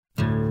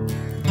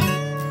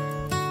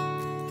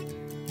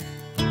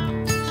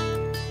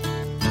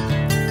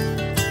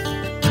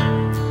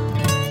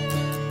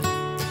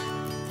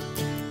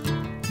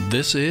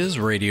This is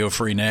Radio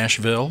Free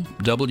Nashville,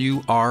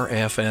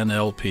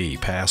 WRFNLP,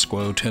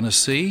 Pasquo,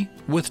 Tennessee,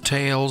 with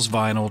Tales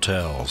Vinyl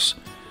Tells.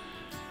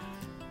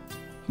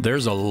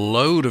 There's a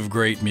load of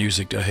great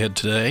music ahead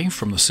today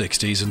from the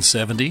 60s and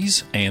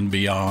 70s and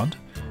beyond.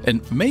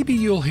 And maybe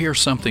you'll hear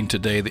something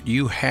today that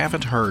you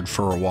haven't heard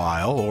for a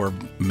while, or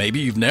maybe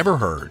you've never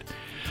heard.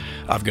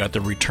 I've got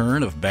the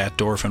return of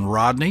Batdorf and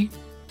Rodney.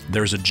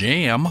 There's a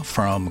jam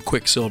from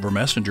Quicksilver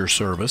Messenger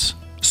Service,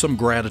 some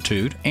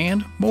gratitude,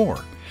 and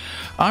more.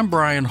 I'm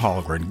Brian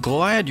Hallgren.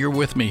 Glad you're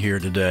with me here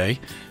today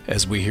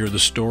as we hear the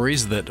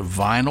stories that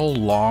vinyl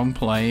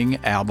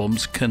long-playing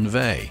albums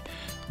convey.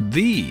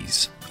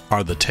 These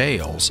are the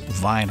tales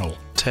vinyl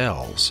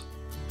tells.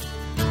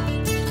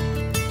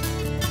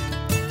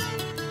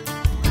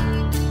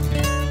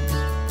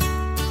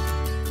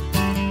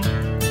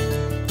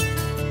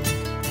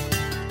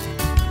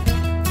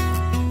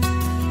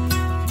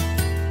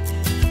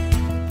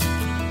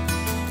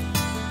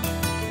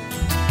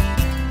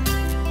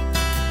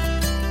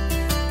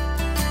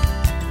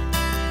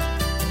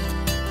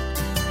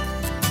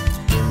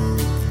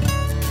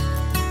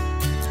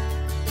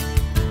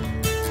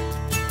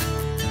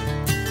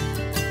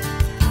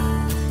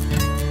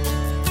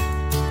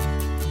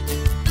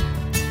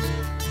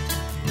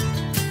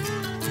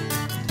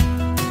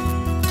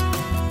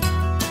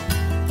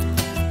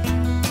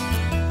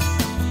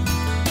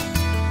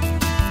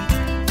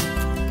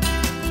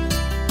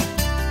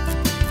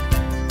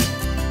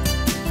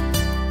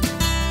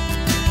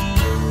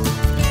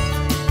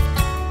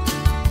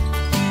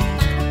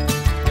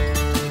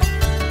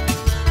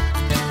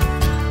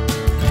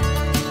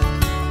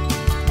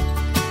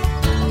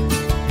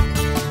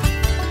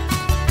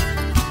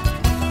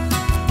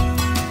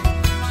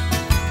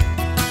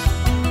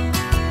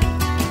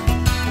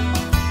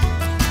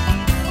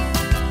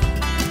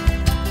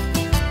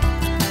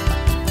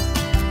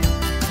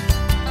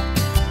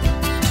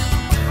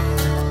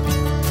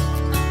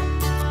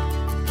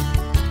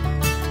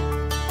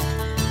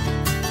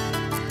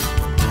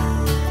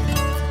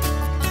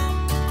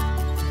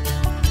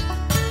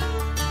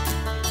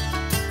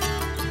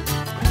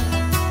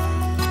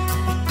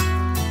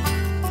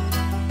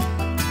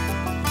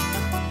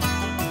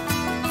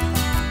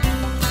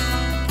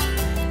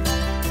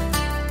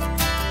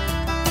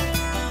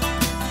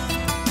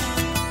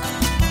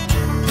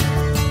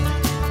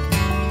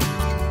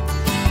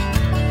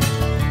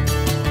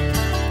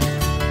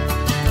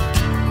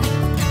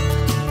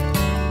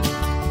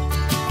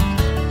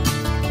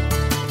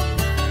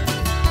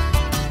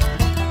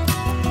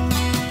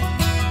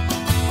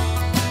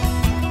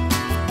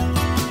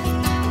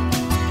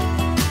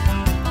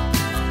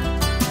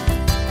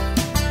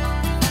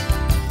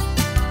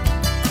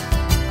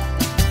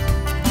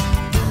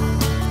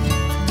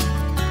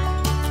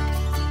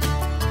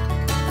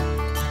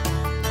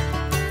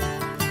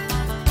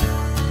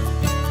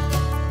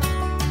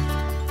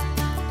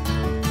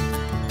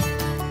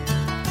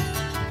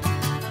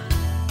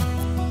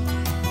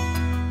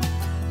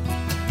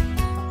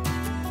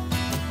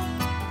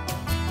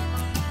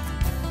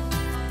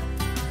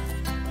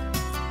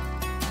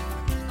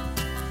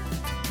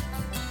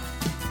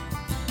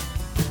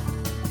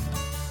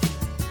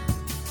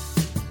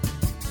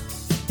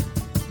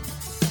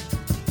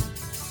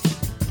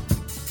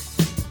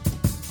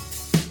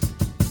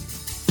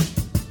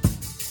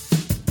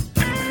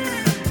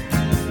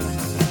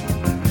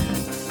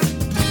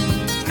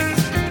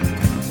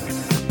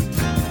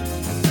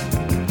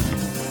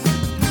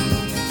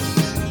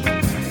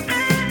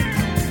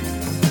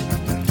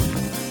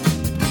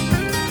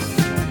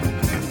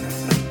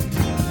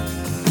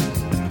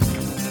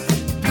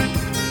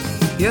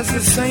 Yes,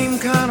 the same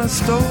kind of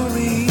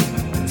story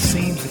that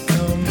seems to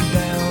come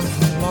down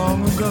from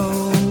long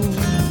ago.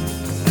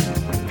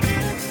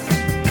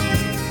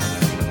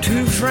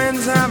 Two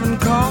friends having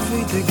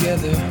coffee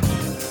together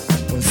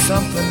when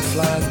something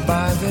flies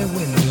by their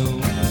window.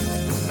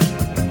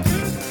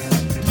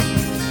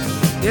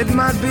 It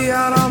might be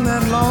out on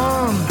that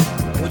lawn,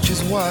 which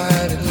is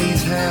wide at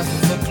least half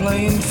of the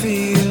playing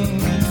field.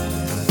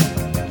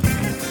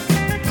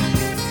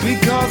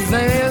 Because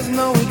there's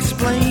no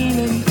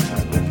explaining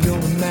what your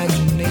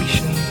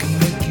imagination can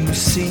make you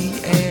see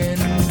and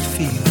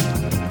feel.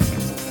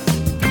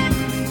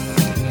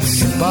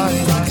 Your body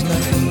needs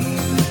nothing,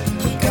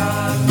 you'll get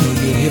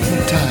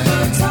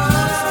hypnotized.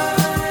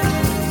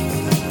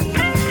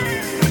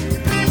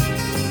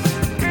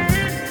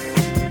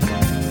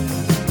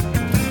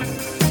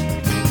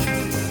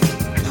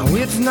 Now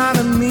it's not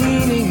a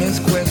meaningless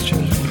question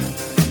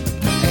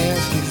to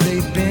ask if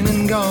they've been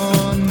and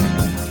gone.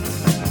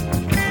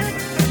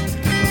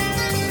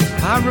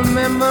 I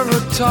remember a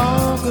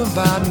talk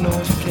about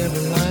North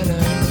Carolina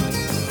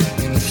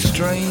in a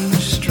strange,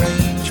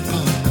 strange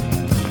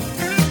poem.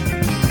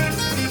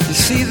 You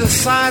see, the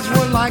sides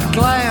were like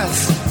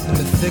glass in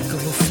the thick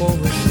of a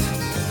forest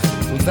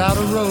without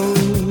a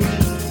road.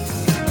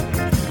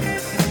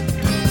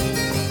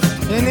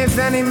 And if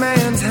any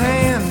man's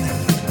hand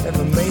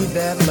ever made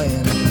that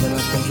land, then I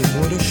think it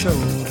would have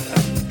showed.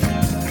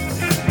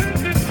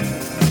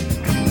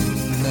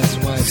 And that's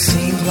why it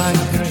seems like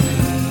a dream.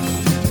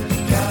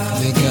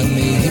 They got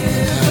me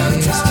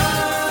hypnotized.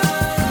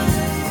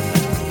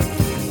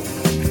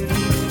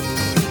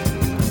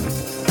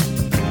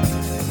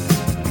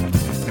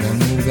 And I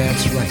know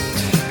that's right.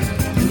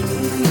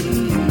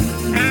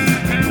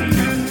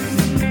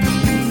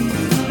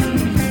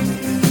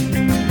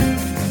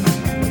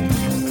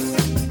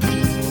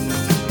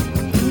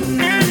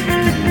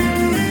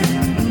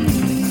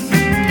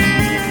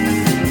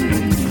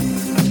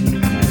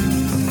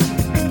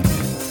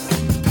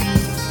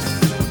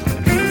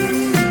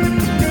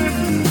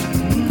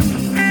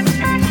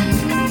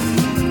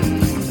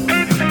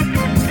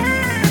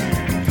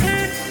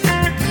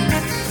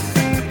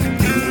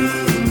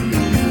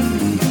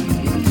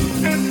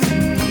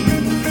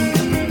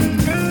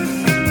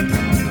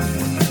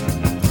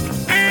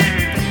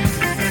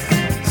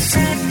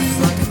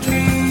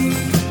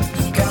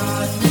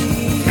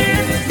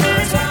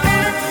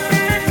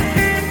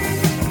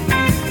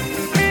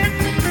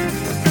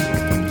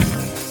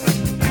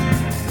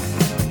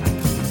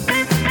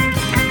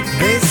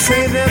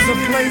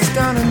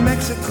 Down in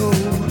Mexico,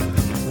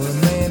 where a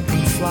man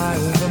can fly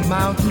over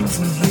mountains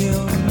and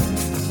hills,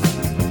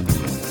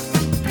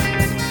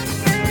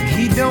 and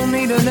he don't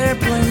need an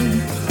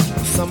airplane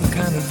or some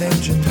kind of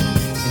engine,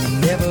 and he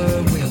never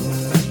will.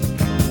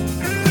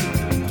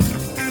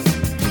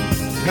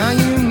 Now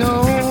you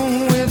know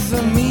it's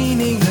a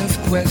meaningless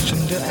question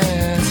to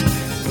ask,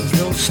 'cause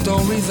those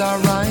stories are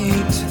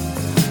right.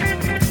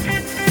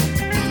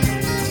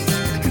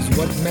 'Cause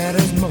what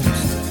matters most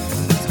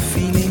is the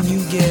feeling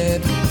you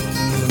get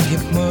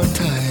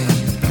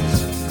hypnotized.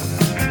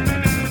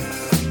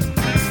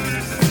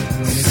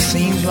 When it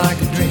seems like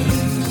a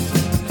dream,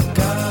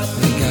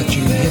 they got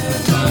you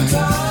hypnotized.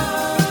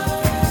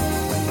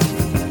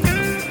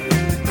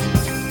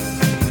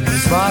 When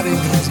your body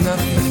means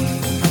nothing,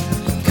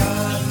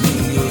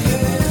 you're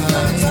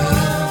hypnotized.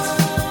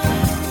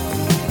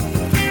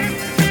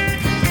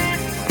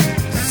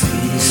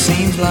 When it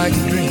seems like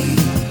a dream,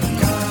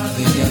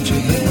 they got you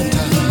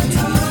hypnotized.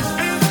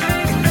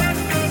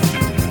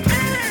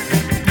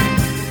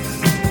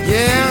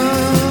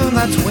 Yeah,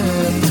 that's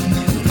when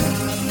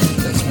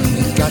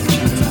they got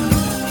you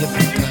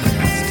hypnotized.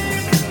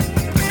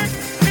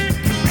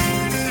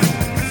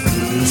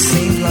 It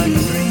seems like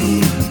a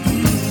dream.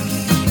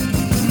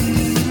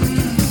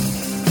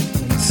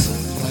 It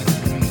seems like a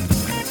dream.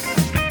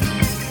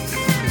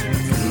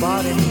 When your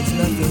body means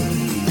nothing,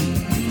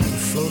 you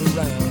float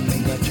around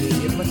and got you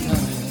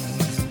hypnotized.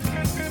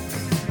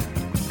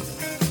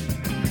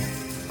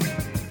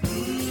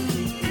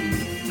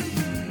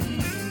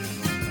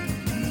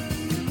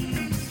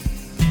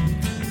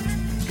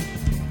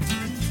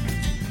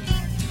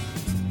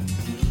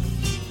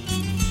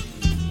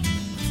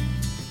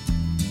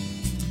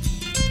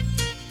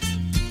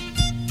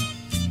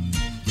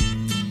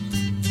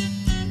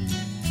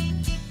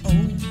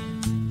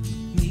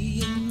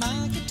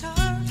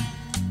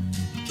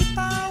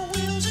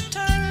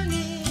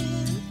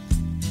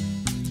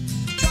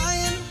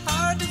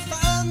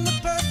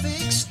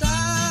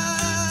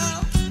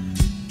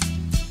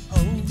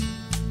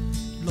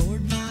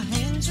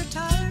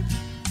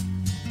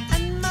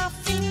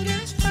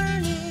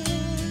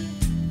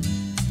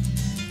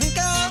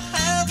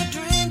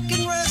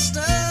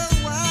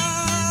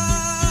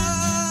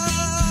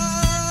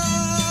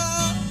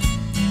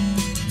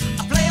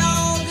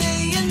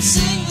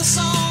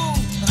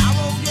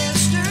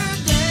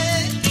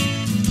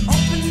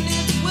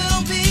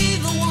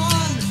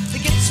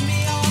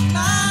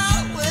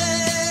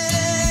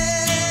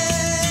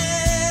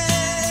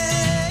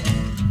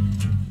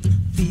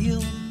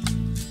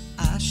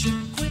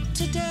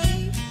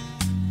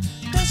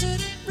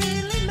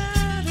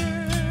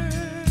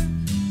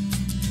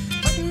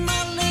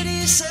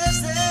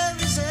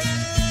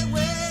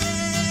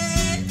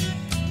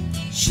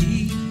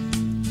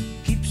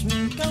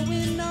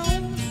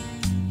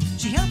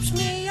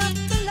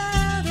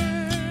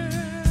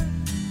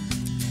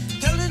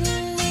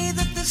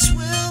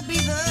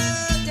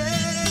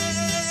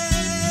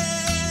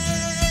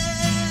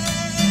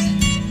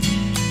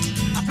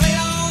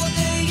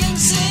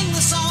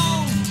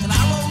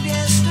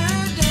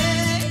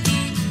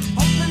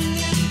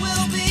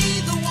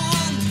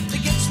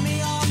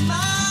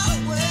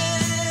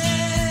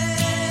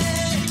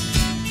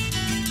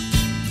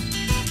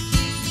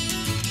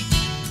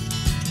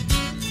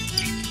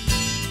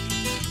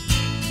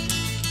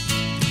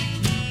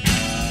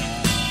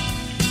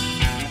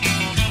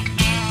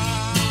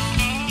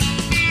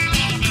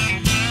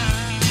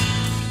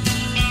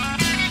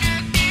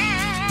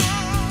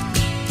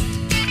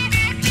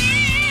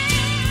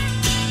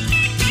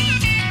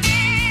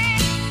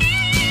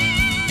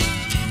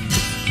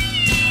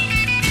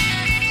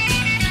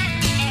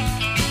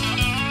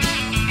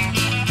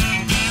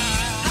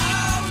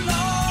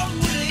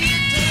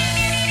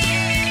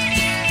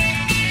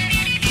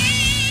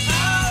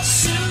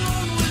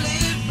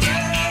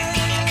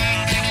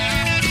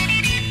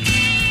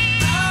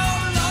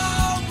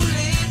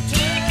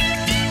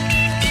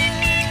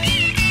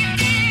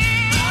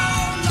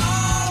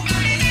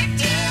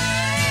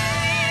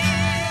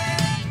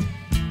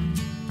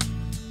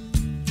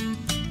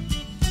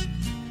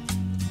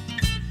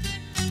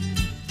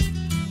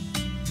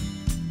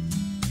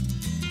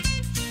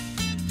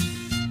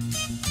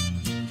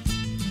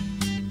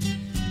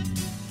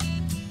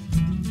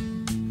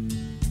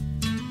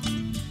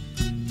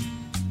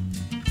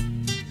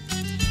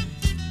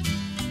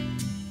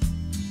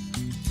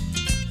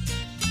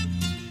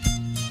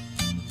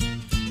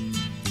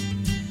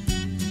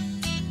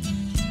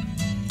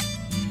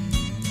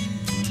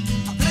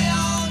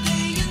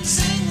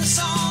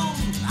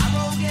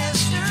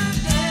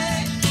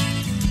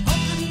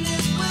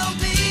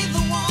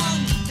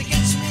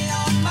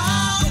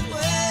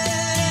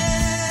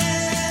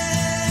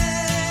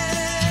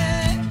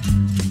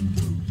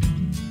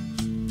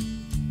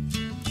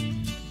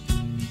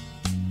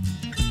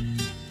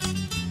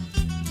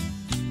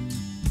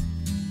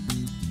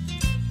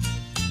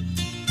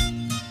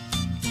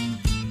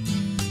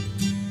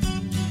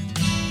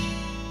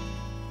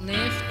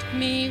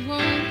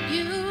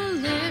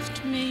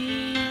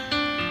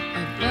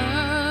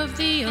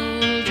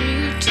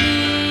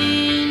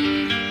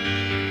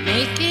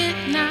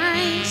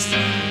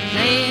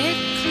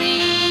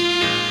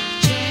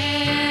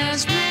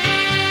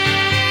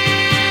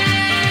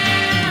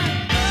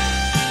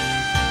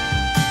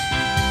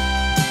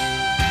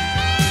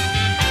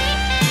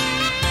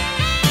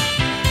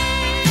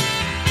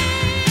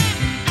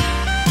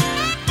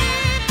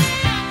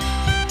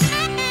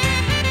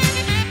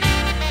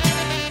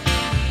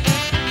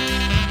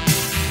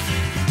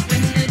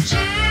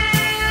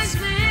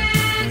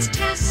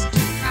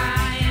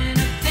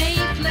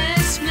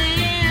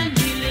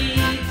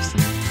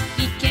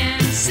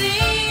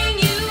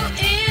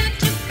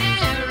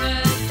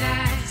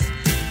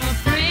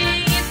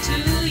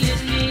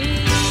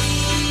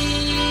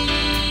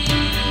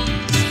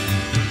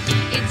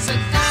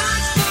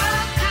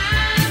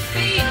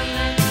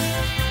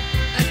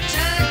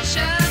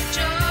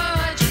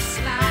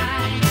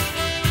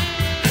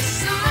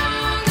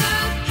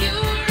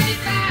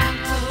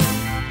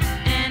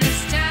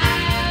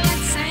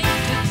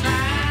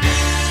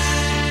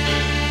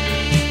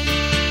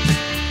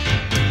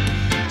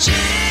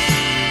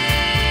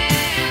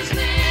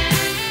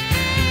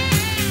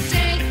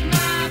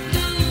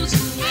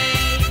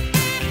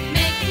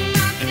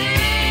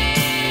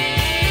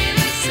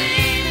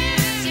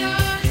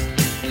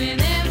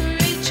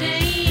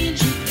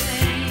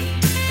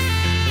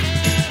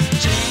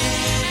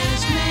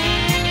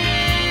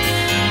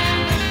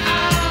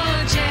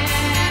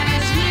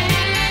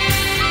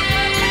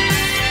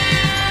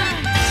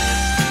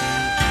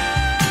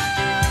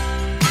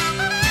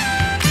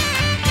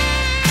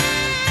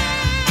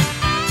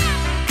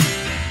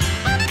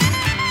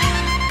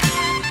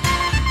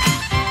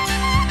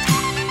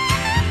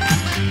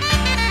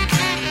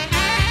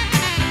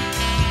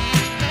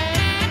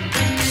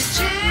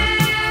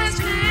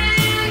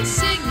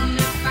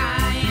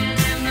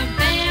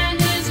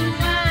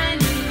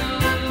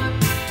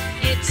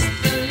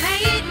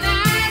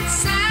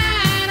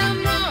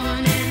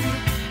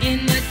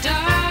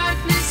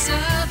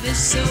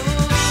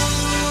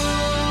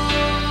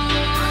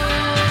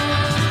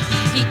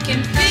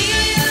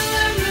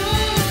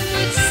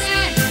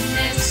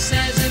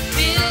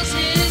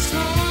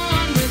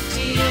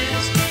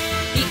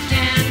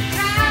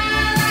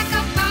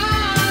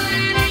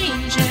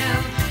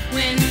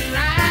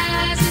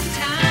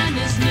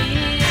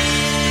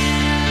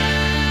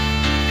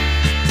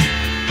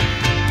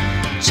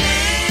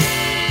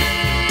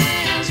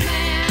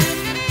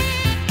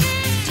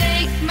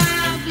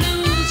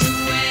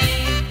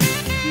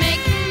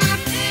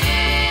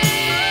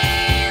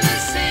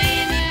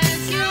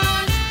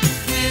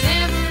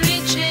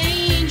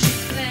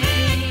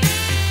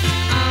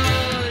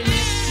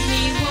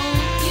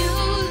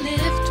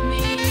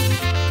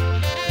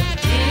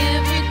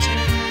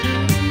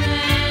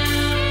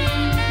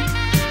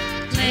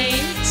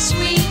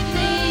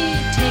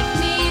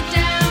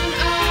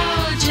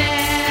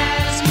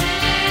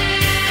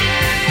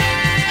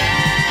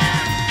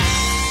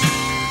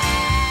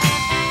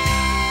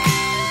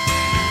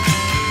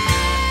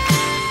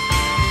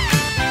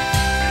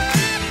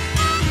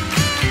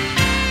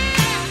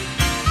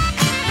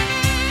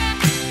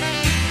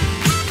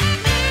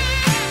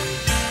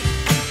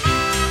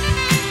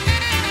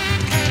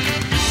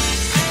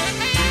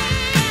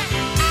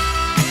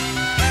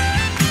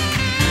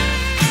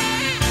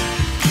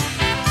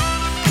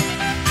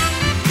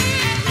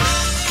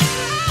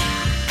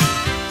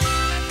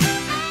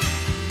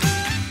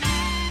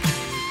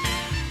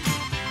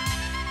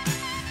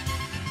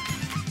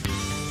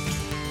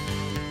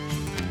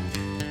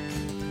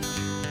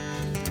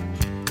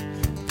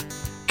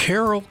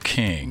 Carole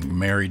King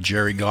married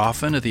Jerry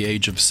Goffin at the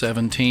age of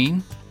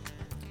 17.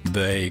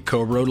 They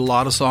co-wrote a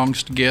lot of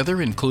songs together,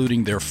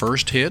 including their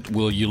first hit,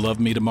 Will You Love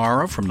Me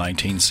Tomorrow, from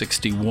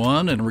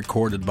 1961 and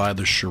recorded by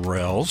the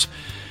Shirelles.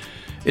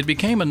 It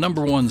became a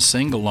 #1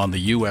 single on the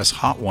U.S.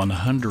 Hot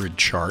 100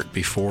 chart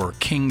before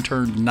King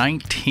turned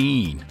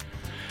 19.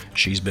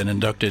 She's been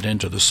inducted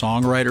into the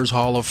Songwriters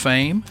Hall of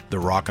Fame, the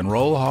Rock and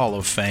Roll Hall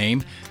of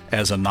Fame,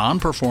 as a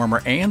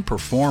non-performer and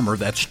performer.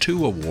 That's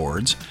 2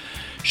 awards.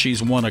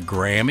 She's won a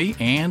Grammy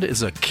and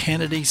is a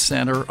Kennedy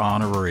Center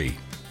honoree.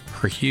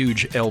 Her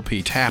huge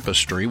LP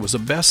Tapestry was a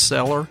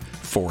bestseller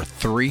for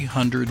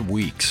 300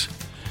 weeks.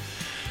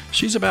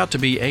 She's about to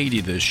be 80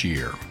 this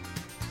year.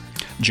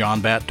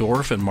 John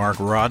Batdorf and Mark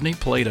Rodney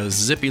played a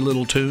zippy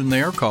little tune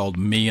there called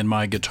Me and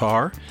My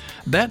Guitar.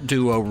 That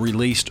duo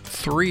released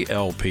 3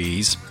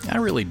 LPs. I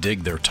really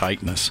dig their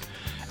tightness.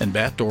 And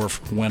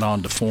Batdorf went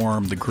on to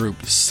form the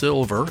group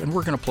Silver, and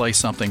we're going to play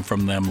something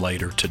from them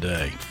later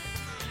today.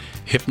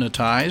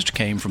 Hypnotized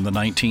came from the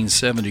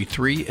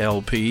 1973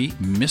 LP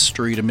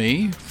Mystery to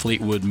Me,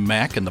 Fleetwood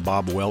Mac in the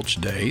Bob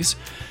Welch days.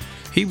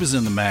 He was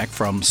in the Mac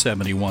from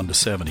 71 to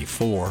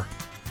 74.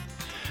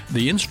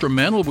 The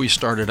instrumental we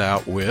started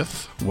out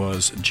with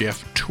was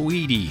Jeff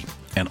Tweedy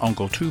and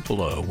Uncle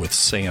Tupelo with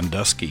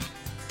Sandusky.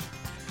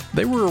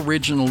 They were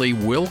originally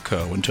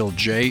Wilco until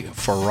Jay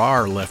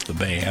Farrar left the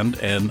band,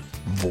 and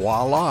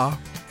voila!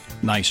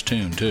 Nice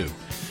tune, too.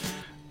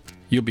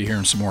 You'll be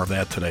hearing some more of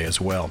that today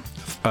as well.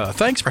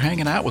 Thanks for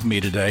hanging out with me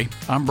today.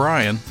 I'm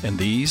Brian, and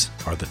these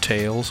are the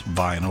Tales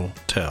Vinyl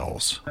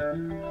Tells.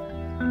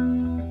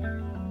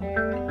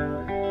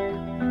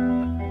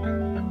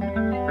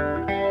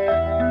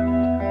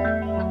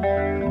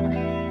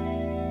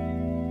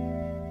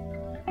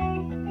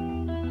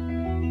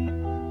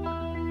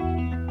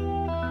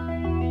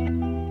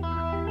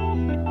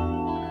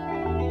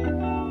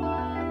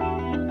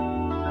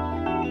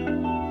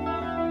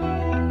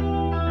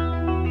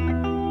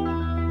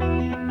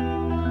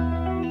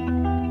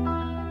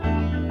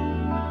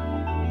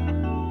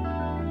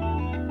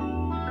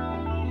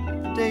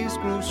 Days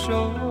grow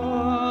short,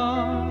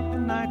 the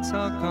nights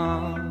are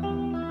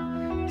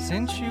gone.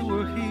 Since you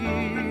were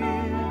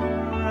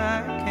here,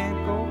 I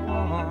can't go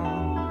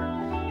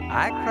on.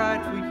 I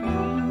cried for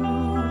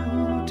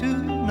you to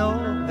no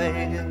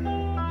avail.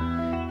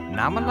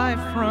 Now my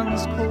life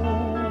runs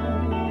cold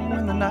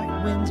when the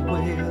night winds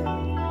wail.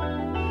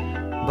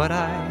 But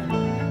I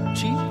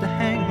cheat the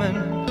hangman,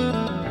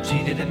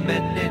 cheated him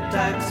many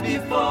times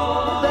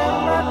before. Then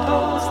I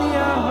told the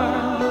hour,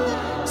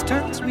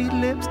 turn sweet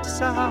lips to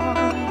sour.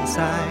 Yes,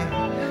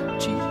 I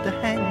cheat the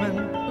hangman,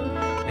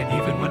 and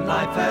even when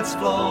life has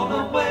flown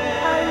away,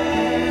 I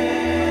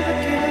leave a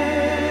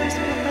kiss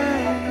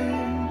behind.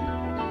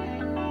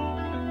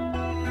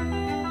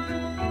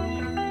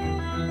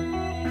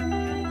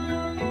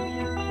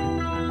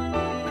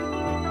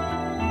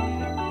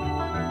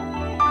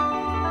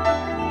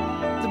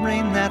 The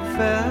rain that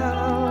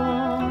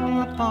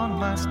fell upon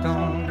my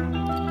stone,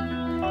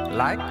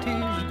 like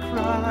tears you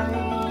cry,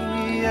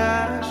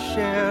 I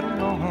shared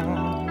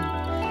alone.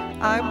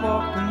 I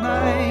walk the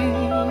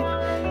night,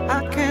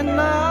 I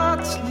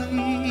cannot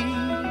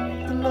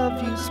sleep. The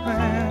love you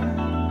spend,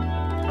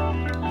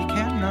 you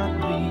cannot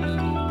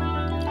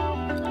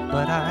read.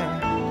 But I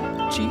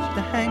cheat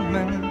the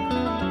hangman,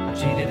 I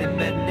cheated him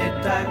many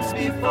times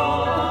before.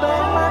 The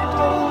bell light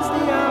tolls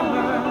the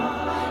hour,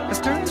 has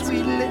turned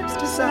sweet lips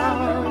to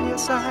sour.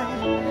 Yes, I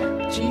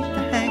cheat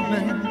the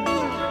hangman,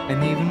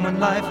 and even when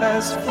life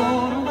has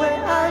flown away,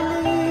 I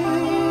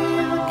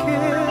leave a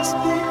kiss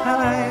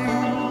behind.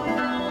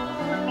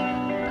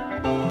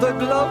 The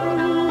glow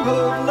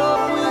of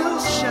love will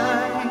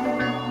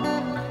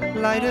shine.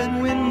 Lighted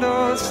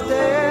windows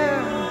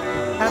stare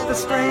at the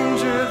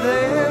stranger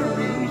there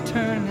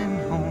returning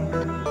home.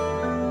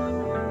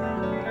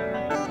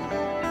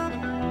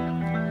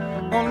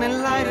 Only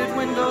lighted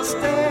windows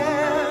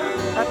stare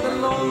at the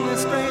lonely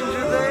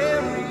stranger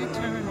there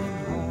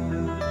returning home.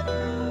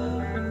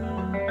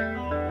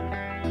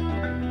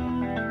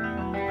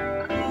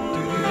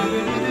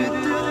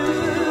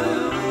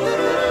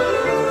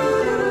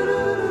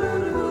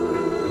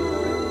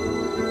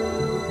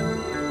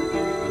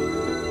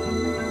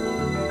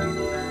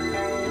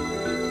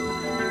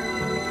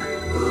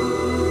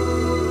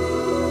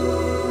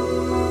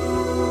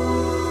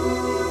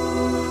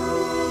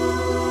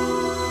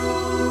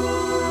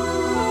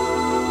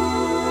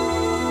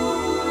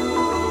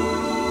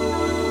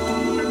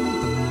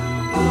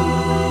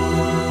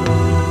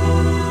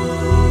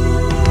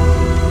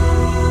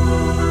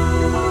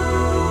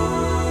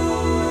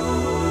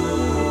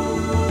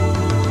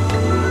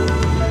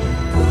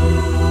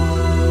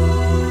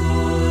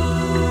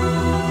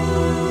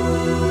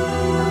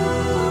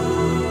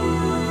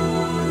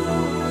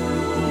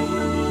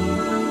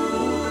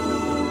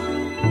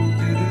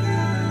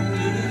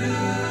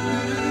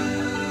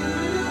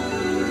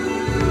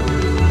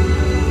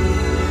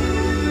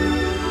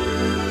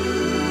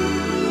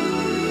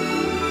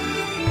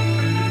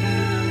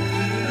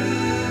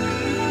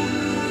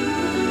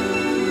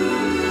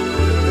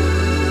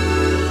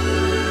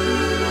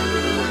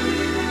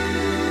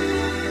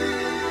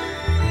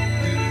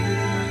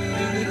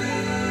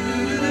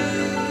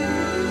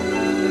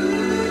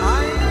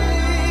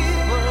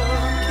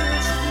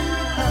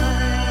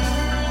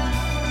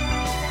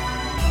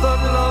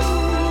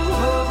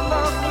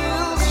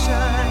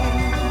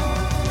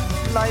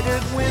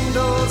 lighted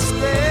windows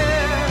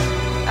stare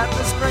at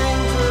the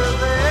stranger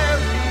there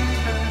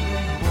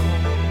returning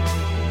home.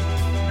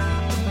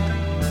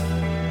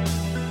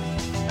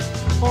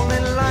 Only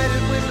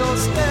lighted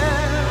windows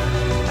stare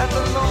at the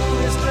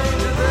lonely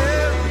stranger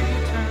there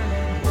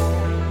returning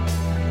home.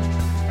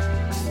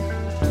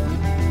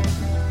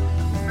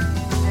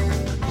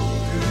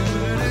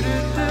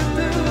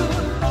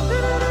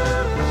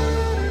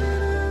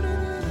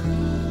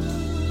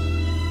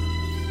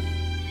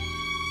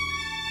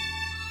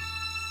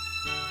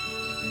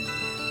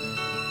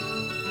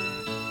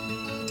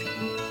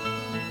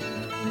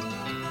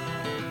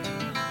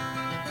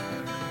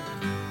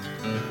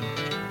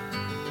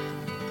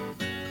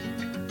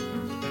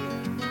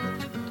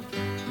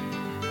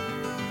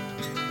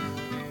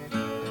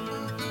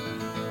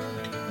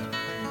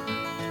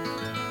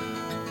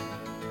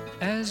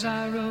 As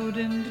I rode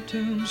into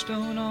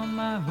Tombstone on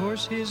my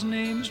horse, his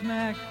name's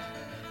Mac,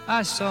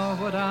 I saw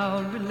what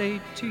I'll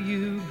relate to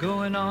you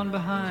going on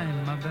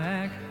behind my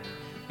back.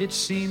 It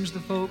seems the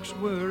folks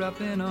were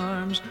up in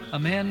arms, a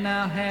man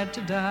now had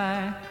to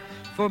die,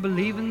 for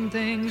believing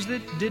things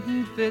that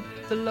didn't fit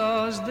the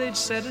laws they'd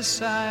set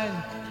aside.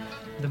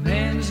 The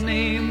man's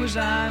name was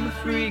I'm a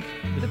Freak,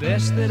 the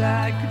best that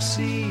I could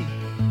see.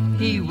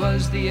 He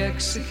was the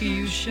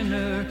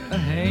executioner, a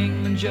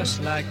hangman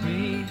just like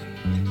me.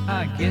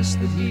 I guess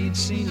that he'd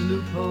seen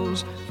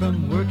loopholes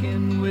from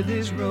working with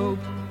his rope.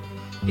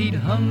 He'd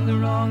hung the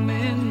wrong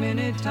men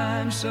many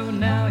times, so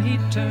now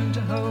he'd turned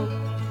to hope.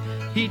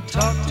 He'd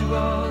talked to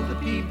all the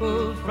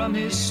people from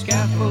his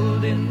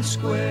scaffold in the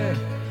square.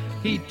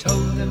 He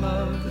told them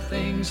of the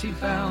things he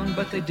found,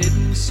 but they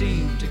didn't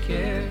seem to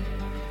care.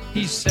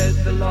 He said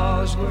the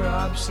laws were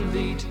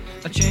obsolete,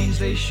 a change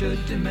they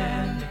should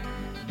demand.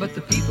 But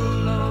the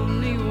people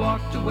only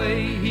walked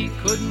away, he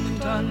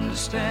couldn't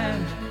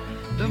understand.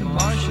 The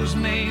marshal's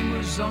name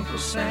was Uncle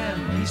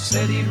Sam, he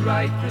said he'd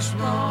right this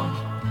wrong.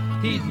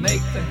 He'd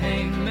make the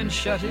hangman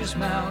shut his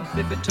mouth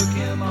if it took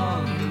him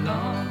all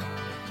along.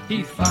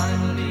 He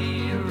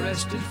finally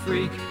arrested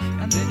Freak,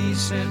 and then he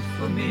sent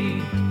for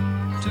me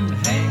to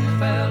hang a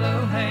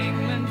fellow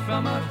hangman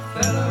from a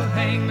fellow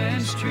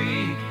hangman's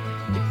tree.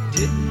 It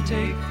didn't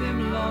take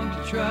them long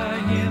to try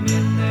him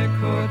in their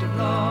court of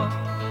law.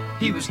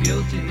 He was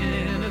guilty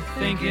in of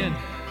thinking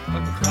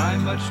a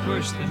crime much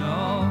worse than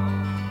all.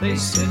 They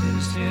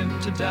sentenced him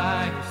to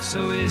die,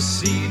 so his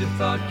seed of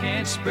thought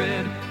can't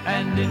spread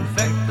and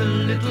infect the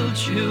little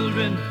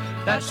children.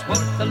 That's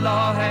what the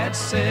law had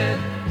said.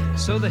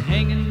 So the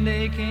hanging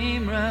day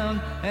came round,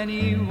 and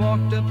he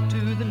walked up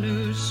to the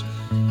noose.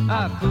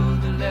 I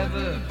pulled the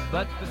lever,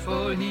 but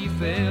before he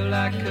fell,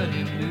 I cut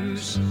him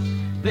loose.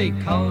 They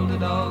called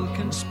it all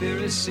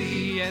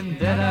conspiracy, and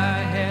that I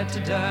had to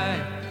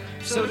die.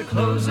 So to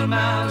close our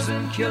mouths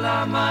and kill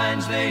our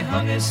minds, they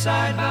hung us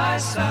side by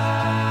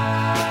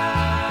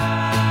side.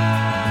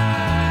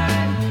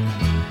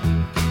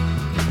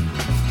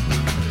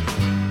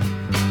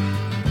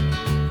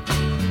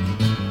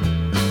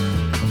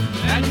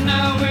 And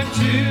now we're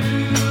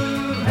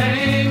two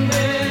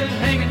hangmen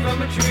hanging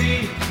from a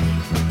tree.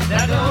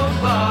 That don't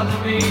bother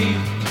me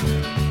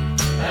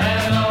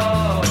at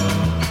all.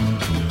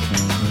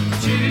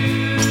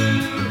 Two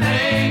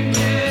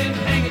hangmen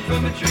hanging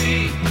from a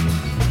tree.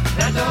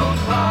 That don't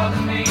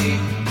bother me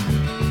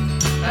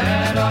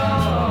at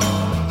all.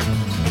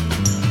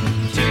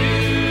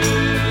 Two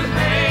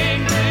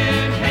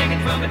hangmen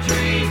hanging from a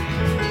tree.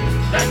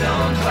 That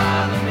don't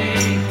bother me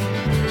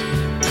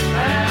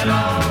at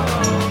all.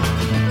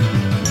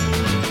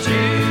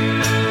 Two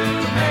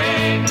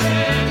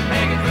hangmen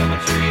hanging from a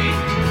tree.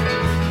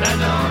 That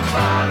don't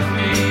bother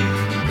me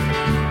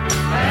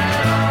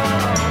at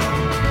all.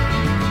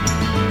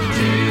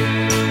 Two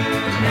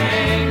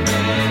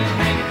hangmen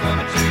hanging from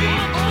a tree.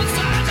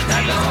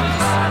 That don't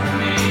bother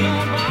me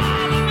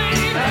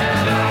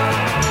at all.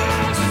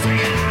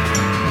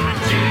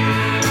 Two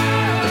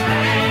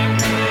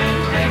hangmen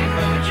hanging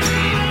from a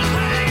tree.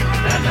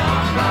 That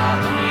don't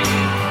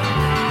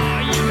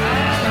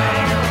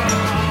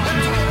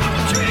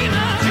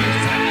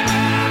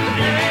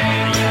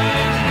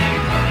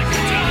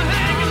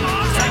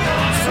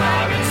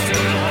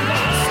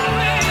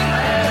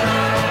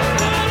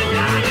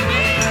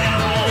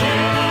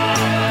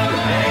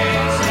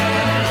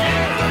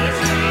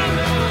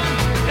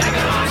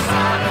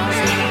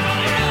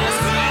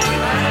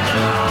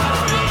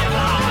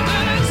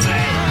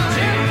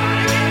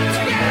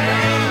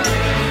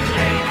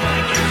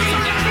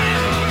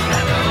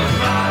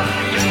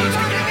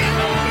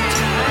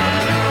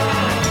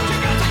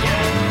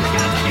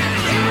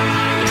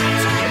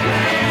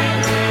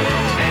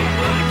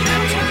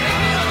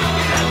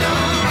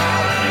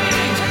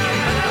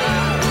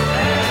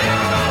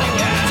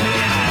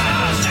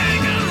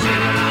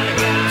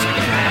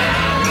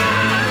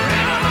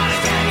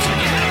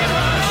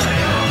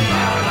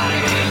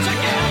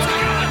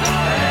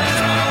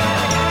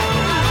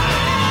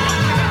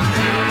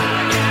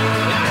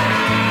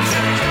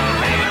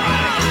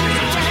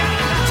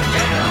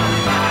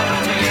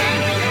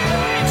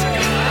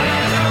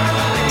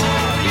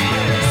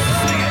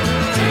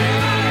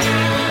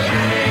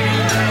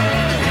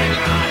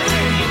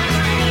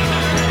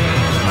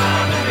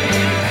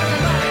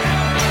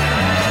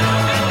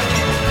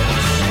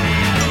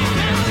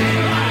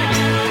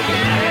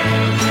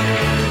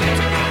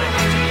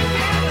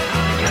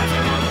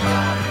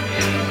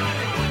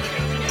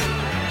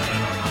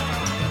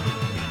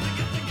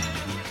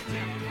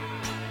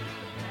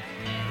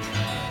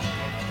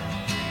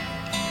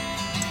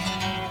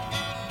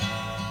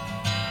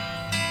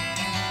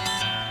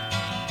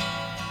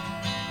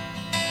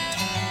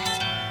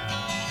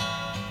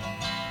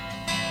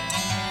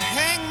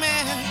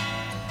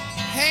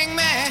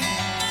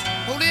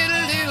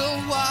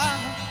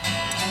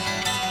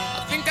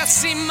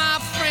see my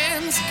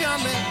friends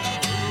coming,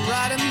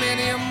 riding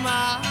many a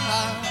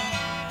mile.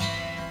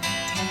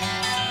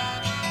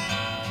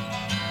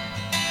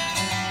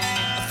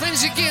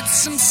 Friends, you get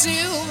some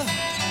silver,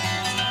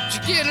 you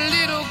get a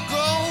little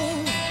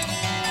gold.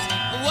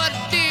 What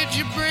did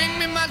you bring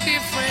me, my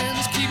dear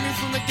friends? Keep me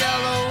from the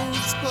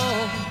gallows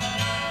pole.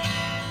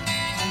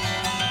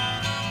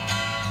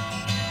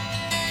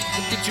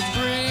 What did you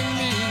bring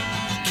me?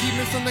 Keep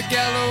me from the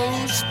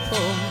gallows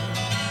pole.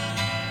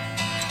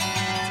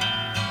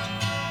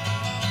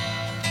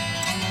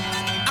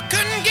 I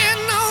couldn't get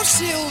no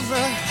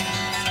silver,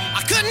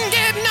 I couldn't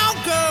get no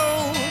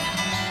gold.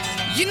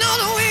 You know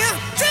the way I'm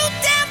too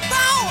damn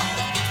poor.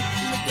 Keep me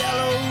from the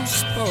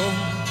gallows pole.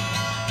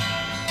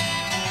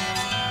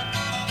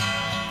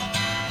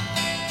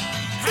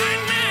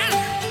 Hangman,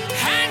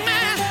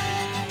 hangman,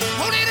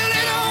 hold it a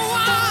little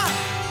while.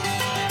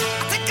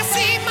 I think I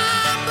see my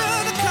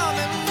brother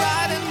coming,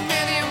 riding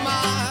many a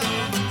mile.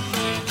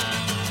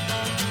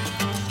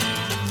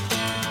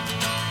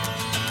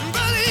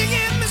 Brother, you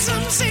give me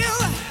some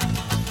silver,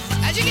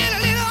 as you get a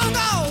little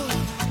gold.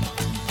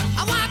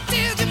 I want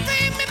till you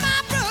bring me my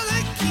brother,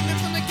 keep me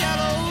from the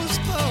gallows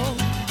pole.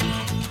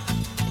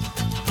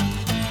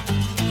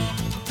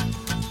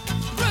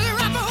 Brother,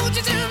 I hold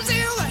you some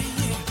silver,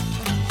 yeah.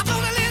 I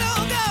put a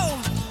little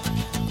gold,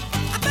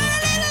 I put a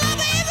little of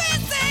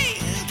everything,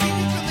 keep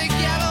me from the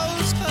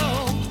gallows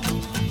pole.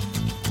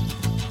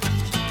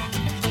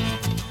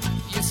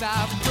 Yes,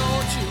 I've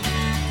told you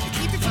to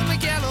keep me from the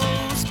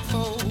gallows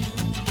pole.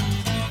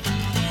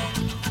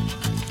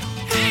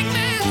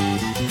 Hangman,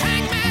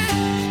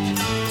 hangman,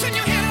 turn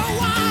your head a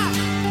while.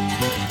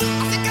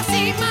 I think I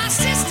see my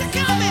sister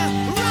coming,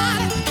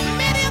 riding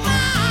many a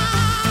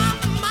mile,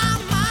 my.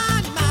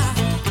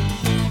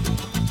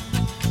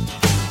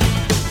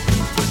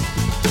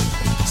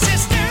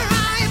 Sister,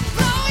 I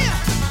implore you,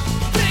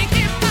 take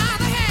him by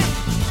the hand,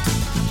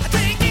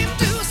 take him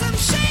to some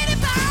shady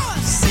power,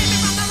 save me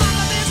from the wrath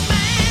of this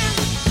man.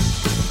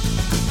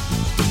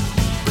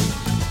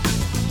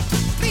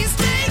 Please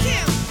take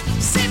him,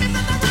 save me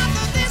from the wrath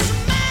of this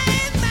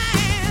man.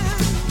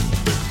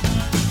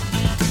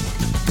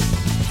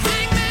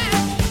 Hangman,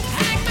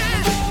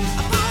 hangman,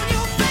 upon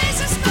your face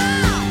a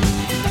smile.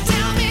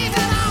 Tell me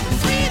that I'm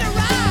free to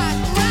ride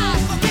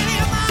for many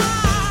a mile.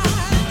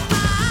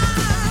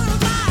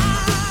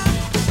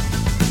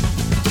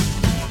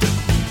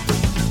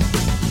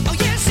 Oh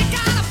yes, she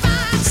got a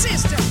fine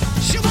sister.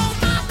 She want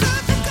my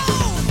blood to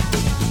gold.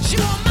 She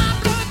want my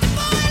blood to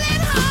boil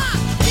it hot.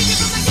 Keep me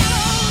from the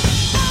gallows.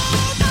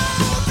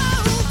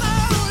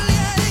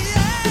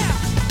 Yeah.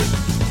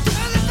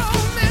 Early for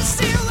me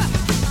silver.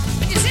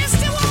 Your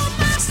sister want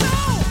my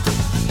soul.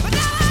 But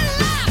now I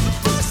laugh and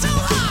pull so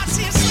hard.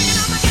 See her swinging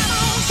on the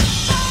gallows.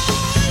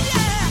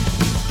 Yeah.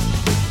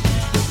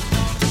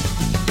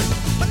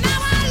 But now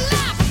I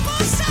laugh and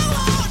pull so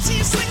hard. See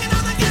her swinging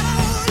on the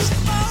gallows.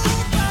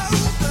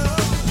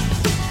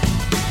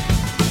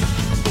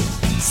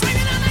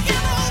 Swinging on the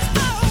gallows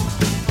pole,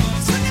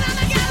 swinging on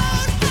the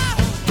gallows pole,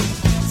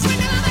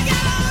 swinging on the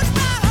gallows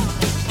pole,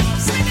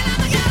 swinging on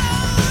the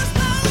gallows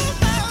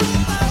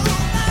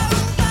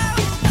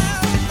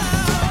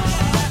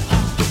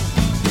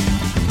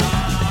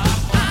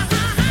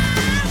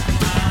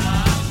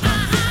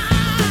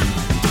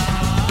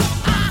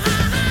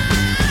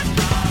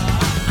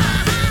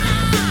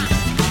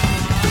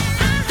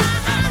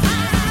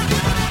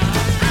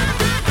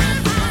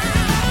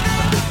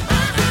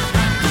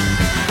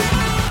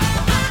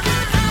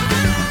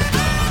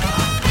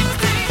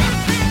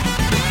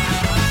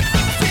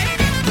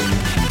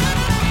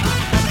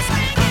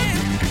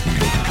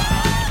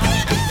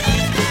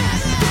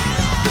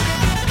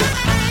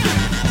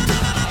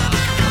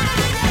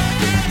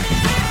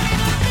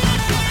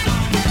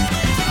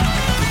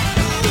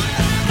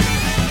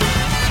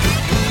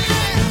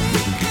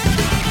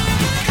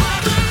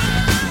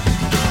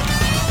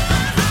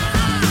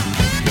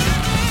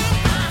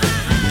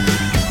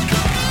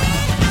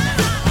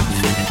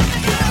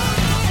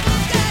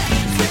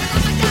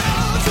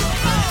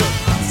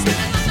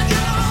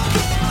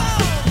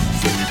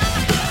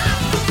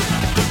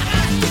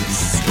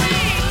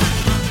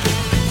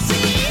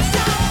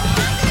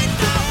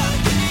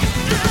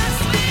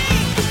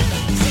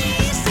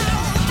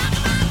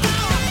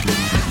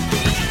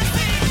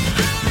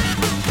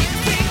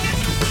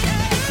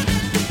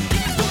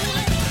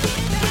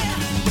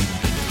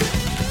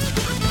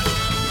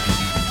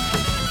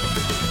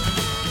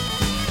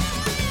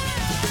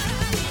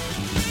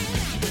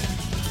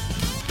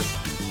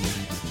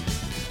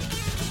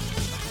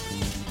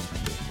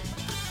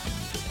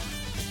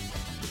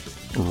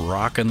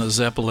Rockin' the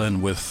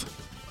Zeppelin with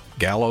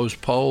Gallows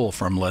Pole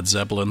from Led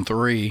Zeppelin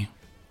 3.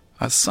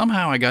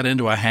 Somehow I got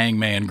into a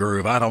Hangman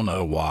groove. I don't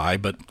know why,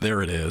 but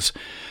there it is.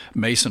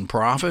 Mason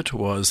Prophet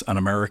was an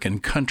American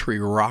country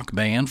rock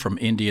band from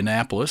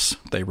Indianapolis.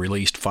 They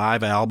released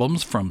 5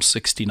 albums from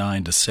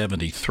 69 to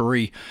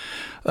 73.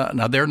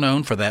 Now, they're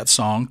known for that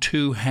song,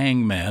 Two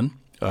Hangmen.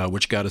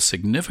 which got a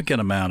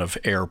significant amount of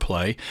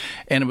airplay,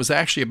 and it was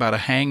actually about a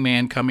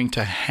hangman coming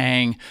to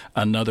hang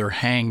another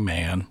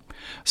hangman.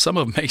 Some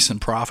of Mason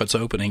Prophet's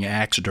opening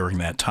acts during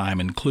that time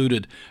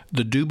included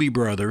the Doobie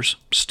Brothers,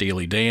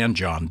 Steely Dan,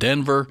 John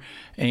Denver,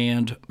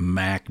 and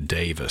Mac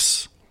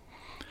Davis.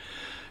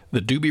 The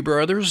Doobie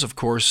Brothers, of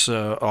course,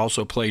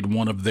 also played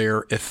one of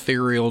their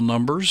ethereal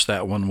numbers.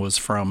 That one was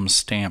from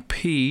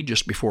Stampede,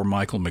 just before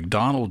Michael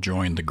McDonald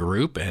joined the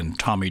group and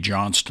Tommy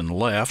Johnston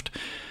left.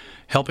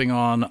 Helping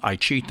on I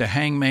Cheat the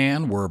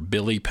Hangman were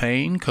Billy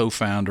Payne,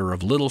 co-founder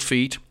of Little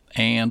Feat,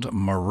 and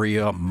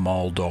Maria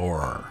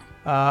Muldaur.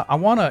 I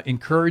want to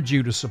encourage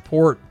you to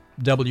support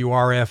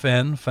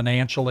WRFN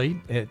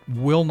financially. It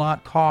will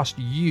not cost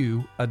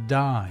you a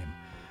dime.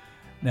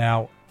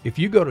 Now, if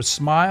you go to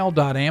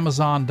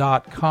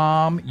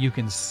smile.amazon.com, you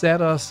can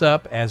set us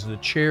up as the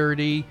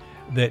charity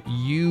that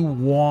you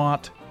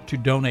want to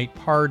donate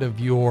part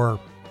of your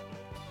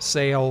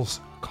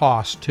sales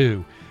cost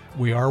to.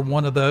 We are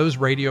one of those.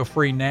 Radio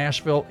Free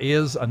Nashville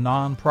is a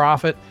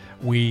nonprofit.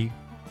 We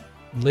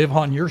live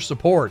on your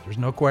support. There's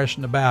no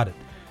question about it.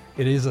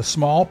 It is a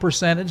small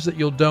percentage that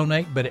you'll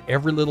donate, but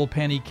every little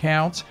penny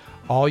counts.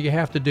 All you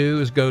have to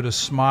do is go to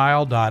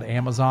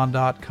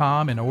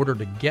smile.amazon.com in order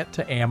to get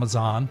to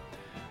Amazon.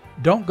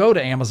 Don't go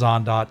to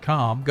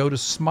Amazon.com. Go to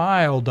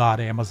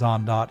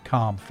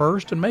smile.amazon.com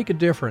first and make a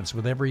difference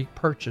with every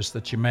purchase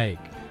that you make.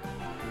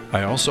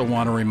 I also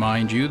want to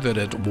remind you that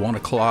at 1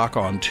 o'clock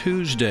on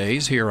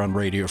Tuesdays here on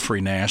Radio Free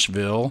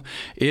Nashville,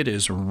 it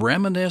is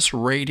Reminisce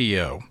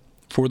Radio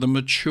for the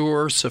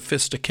mature,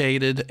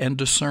 sophisticated, and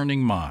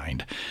discerning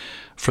mind.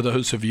 For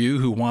those of you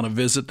who want to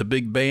visit the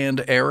big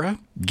band era,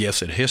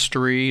 guess at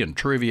history and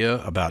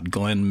trivia about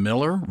Glenn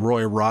Miller,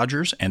 Roy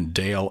Rogers, and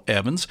Dale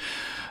Evans,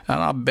 and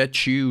I'll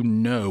bet you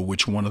know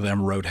which one of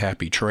them wrote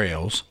Happy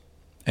Trails.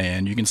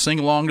 And you can sing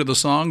along to the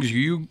songs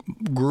you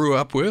grew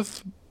up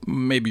with.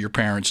 Maybe your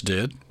parents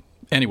did.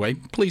 Anyway,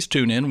 please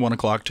tune in 1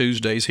 o'clock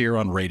Tuesdays here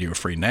on Radio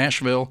Free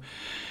Nashville.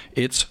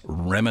 It's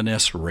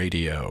Reminisce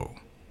Radio.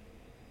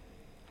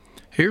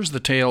 Here's the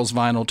Tales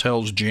Vinyl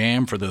Tells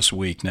Jam for this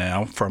week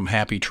now from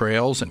Happy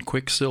Trails and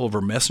Quicksilver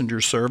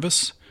Messenger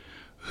Service.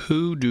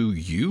 Who do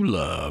you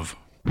love?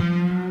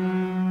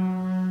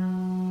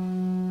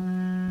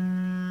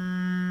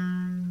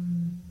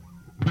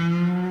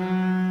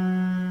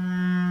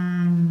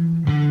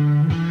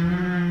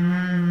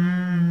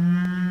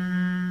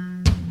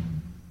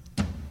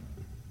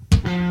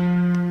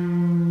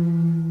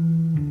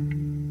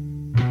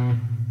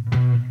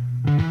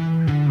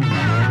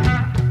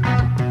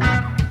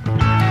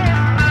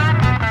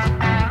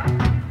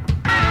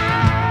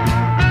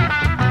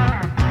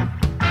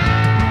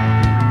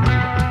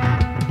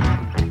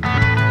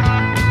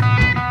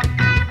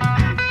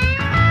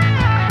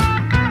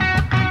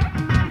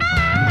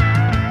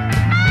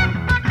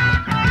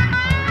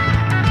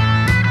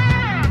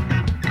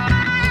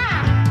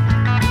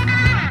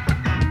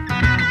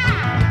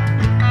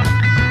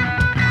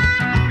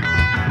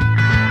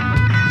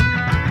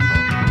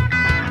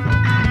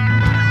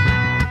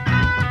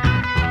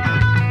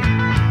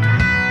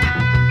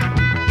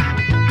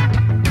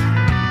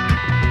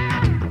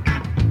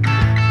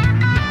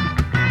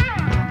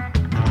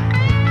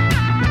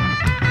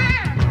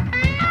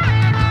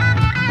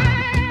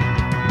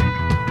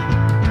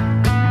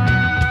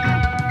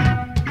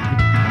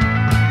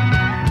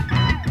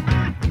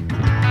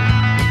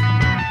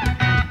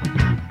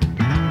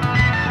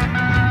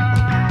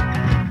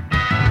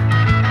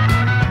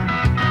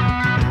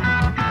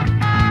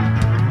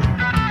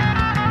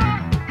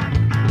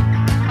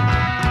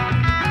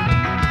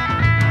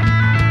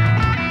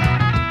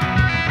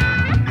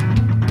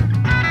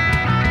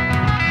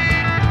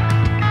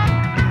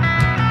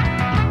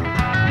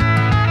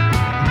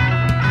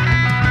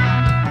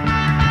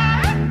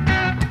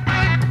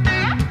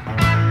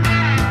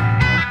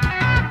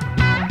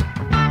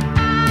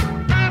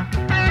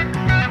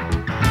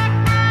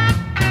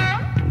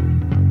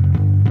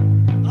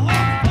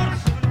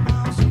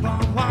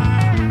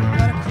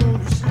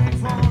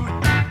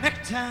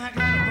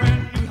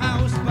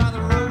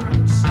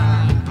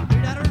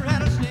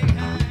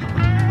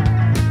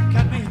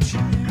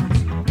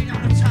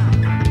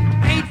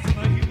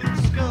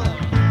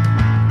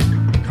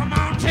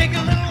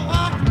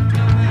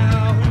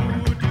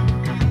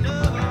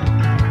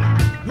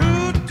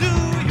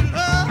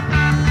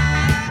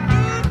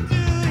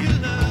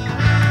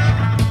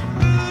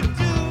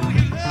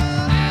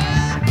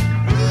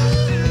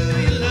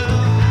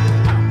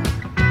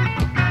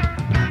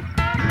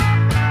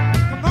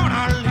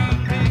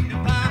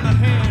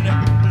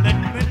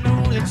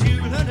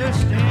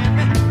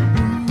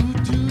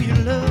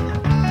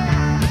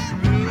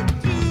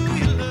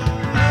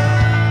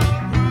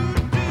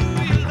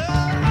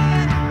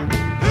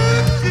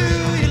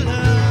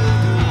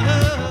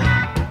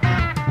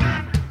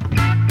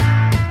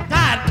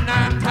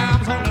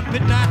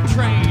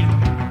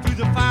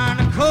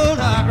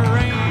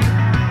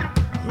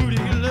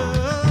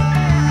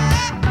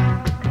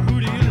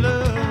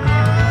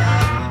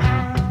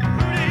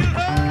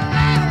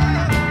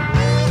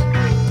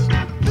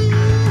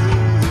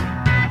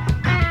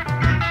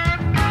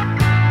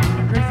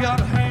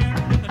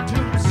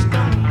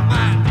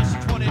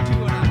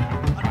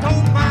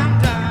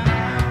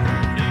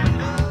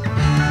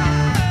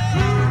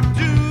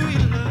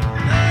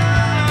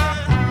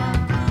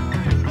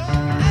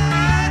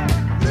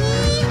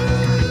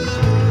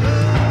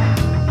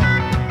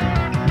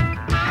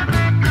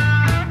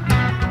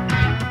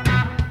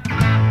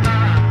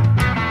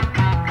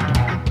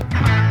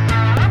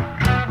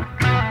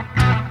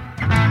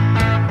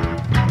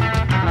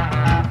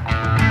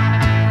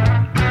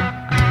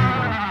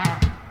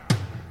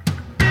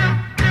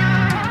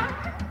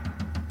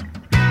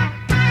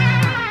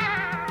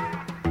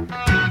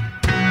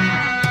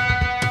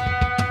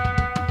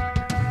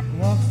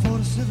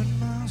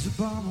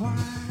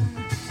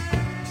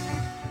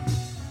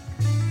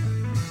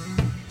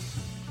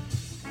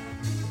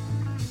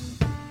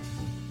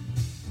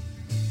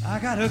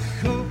 got a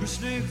cobra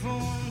snake for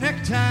a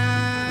necktie.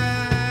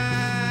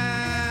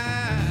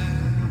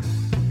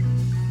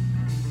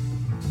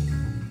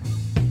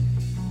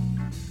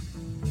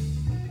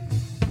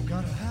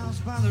 Got a house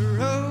by the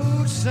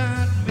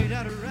roadside made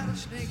out of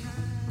rattlesnake hide.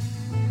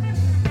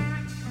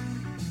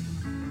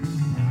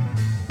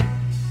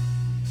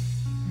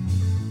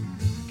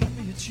 Got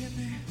me a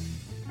chimney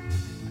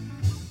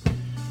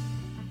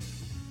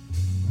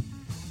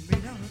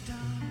made out of dime.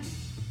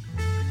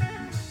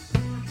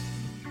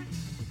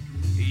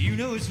 You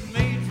know it's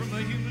made from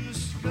a human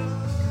skull.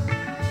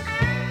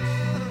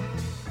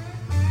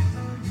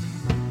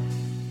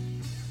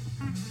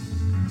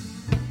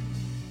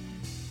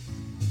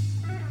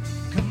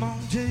 Come on,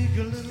 take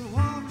a little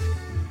walk.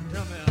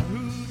 Tell me,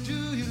 who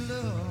do you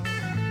love?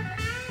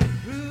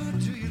 Who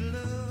do you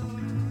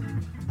love?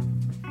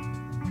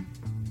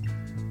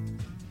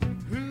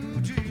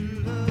 Who do you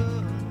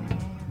love?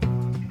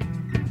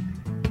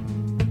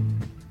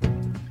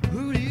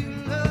 Who do you love? Who do you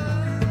love?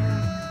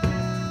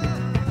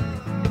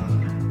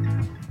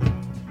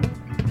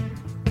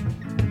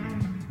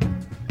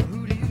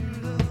 Who do you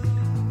love?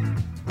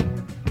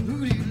 Who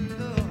do you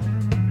love?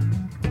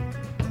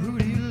 Who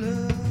do you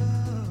love?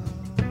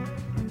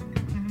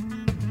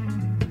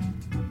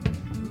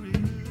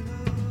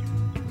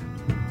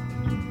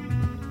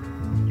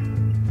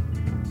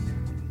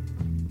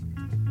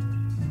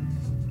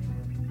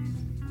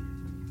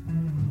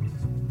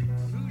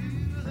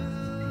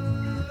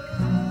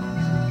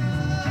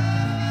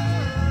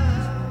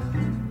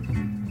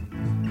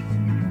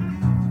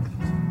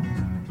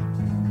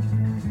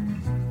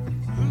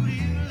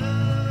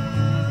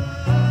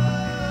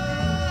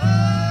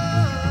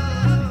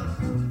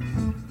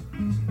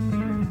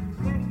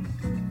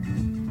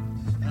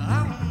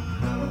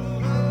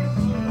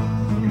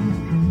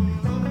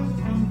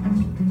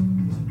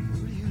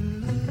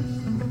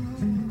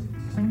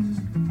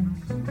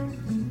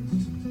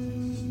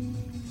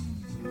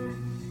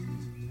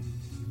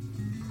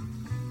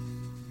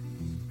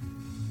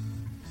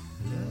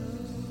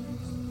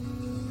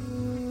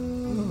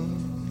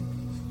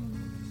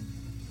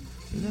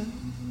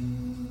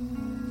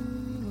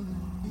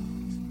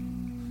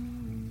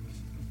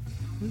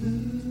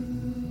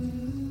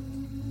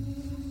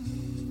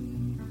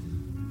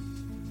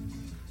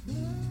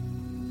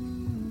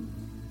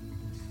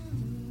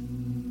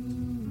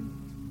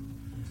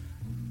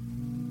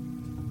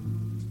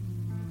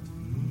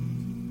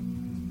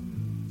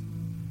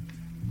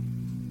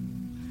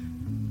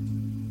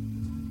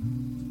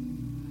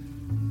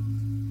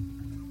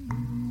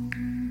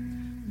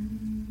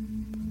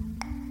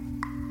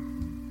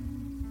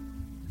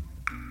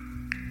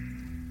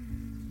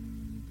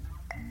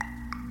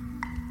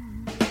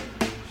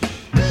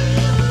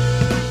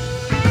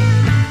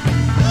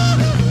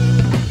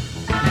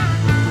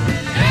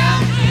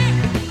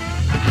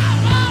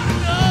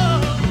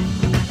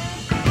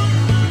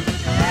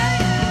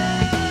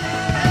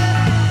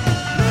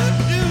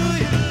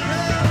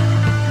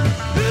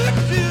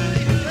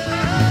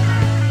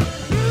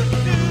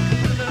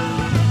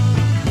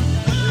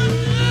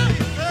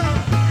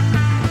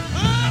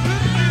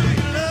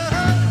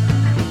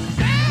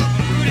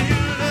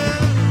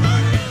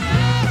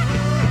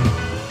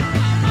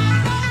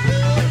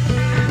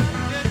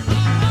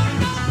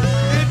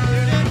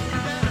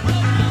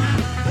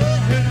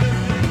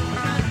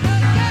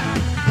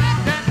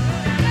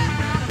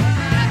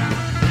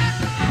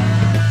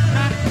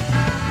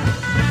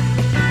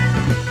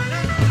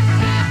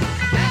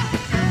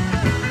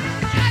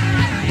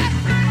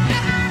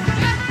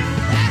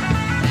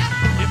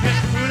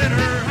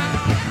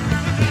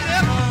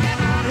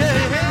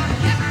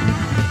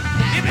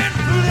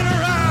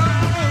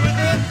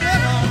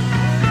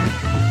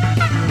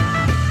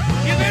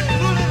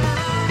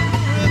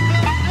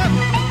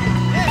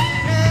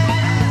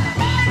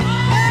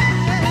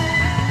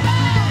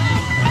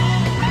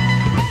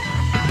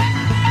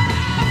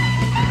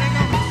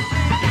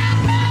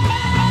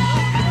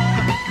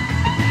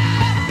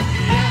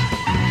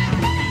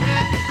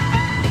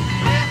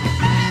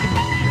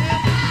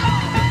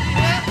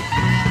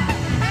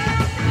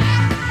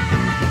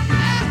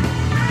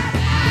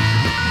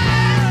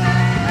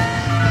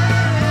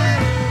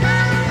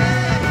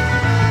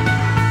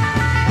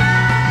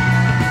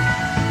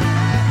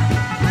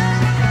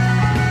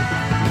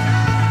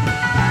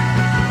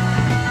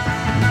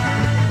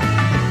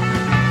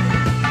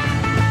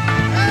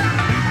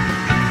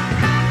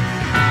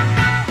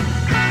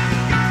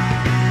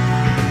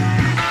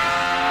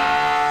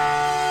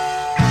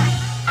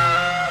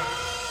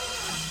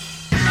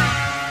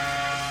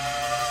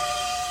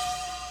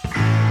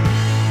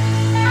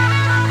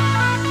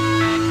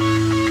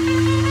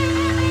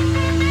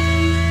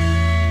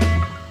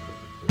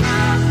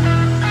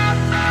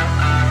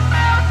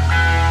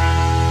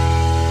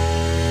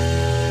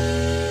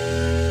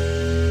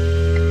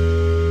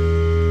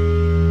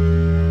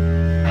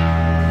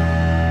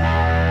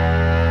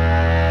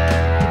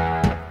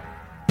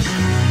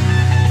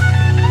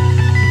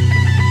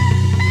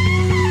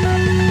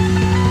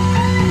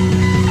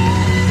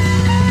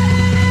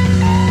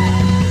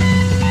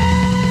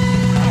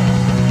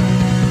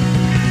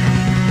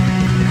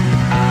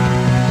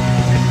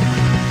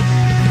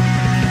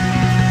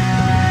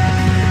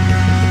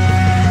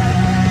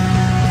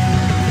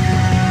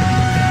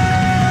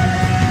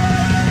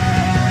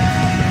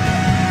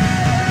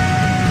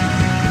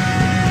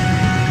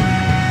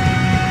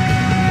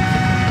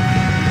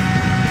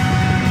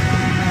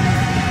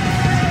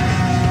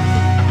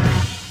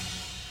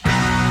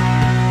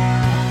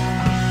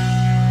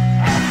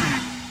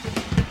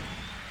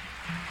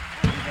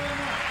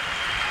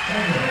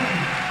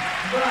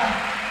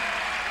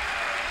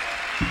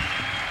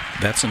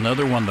 That's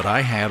another one that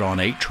I had on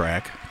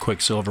 8-track.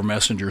 Quicksilver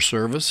Messenger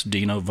Service,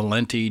 Dino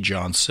Valenti,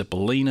 John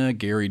Cipollina,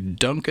 Gary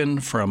Duncan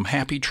from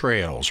Happy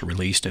Trails,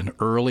 released in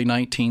early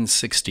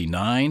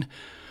 1969.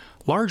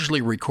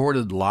 Largely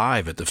recorded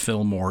live at the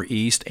Fillmore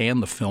East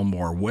and the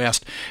Fillmore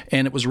West,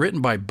 and it was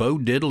written by Bo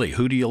Diddley,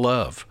 Who Do You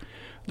Love?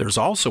 There's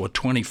also a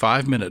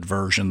 25-minute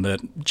version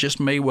that just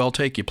may well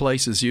take you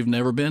places you've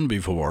never been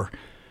before.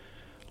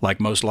 Like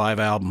most live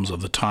albums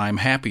of the time,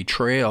 Happy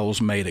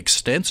Trails made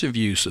extensive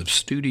use of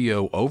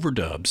studio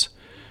overdubs.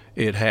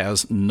 It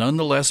has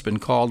nonetheless been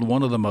called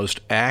one of the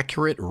most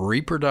accurate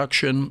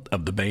reproduction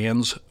of the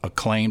band's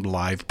acclaimed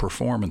live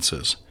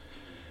performances.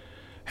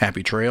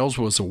 Happy Trails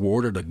was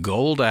awarded a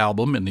gold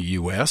album in the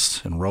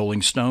U.S., and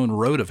Rolling Stone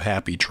wrote of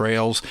Happy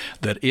Trails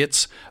that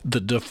it's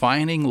the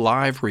defining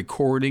live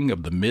recording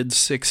of the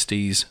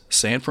mid-'60s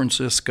San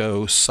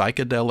Francisco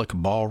psychedelic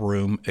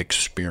ballroom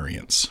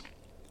experience.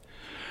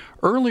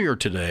 Earlier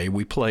today,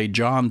 we played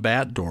John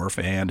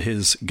Batdorf and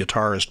his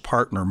guitarist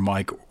partner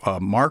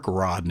Mark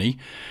Rodney,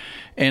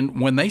 and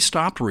when they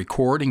stopped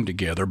recording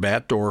together,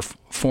 Batdorf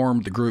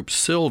formed the group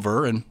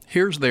Silver, and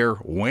here's their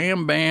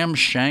Wham Bam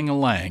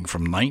Shang-a-Lang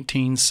from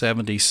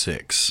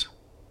 1976.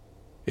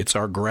 It's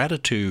our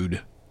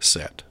Gratitude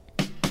set.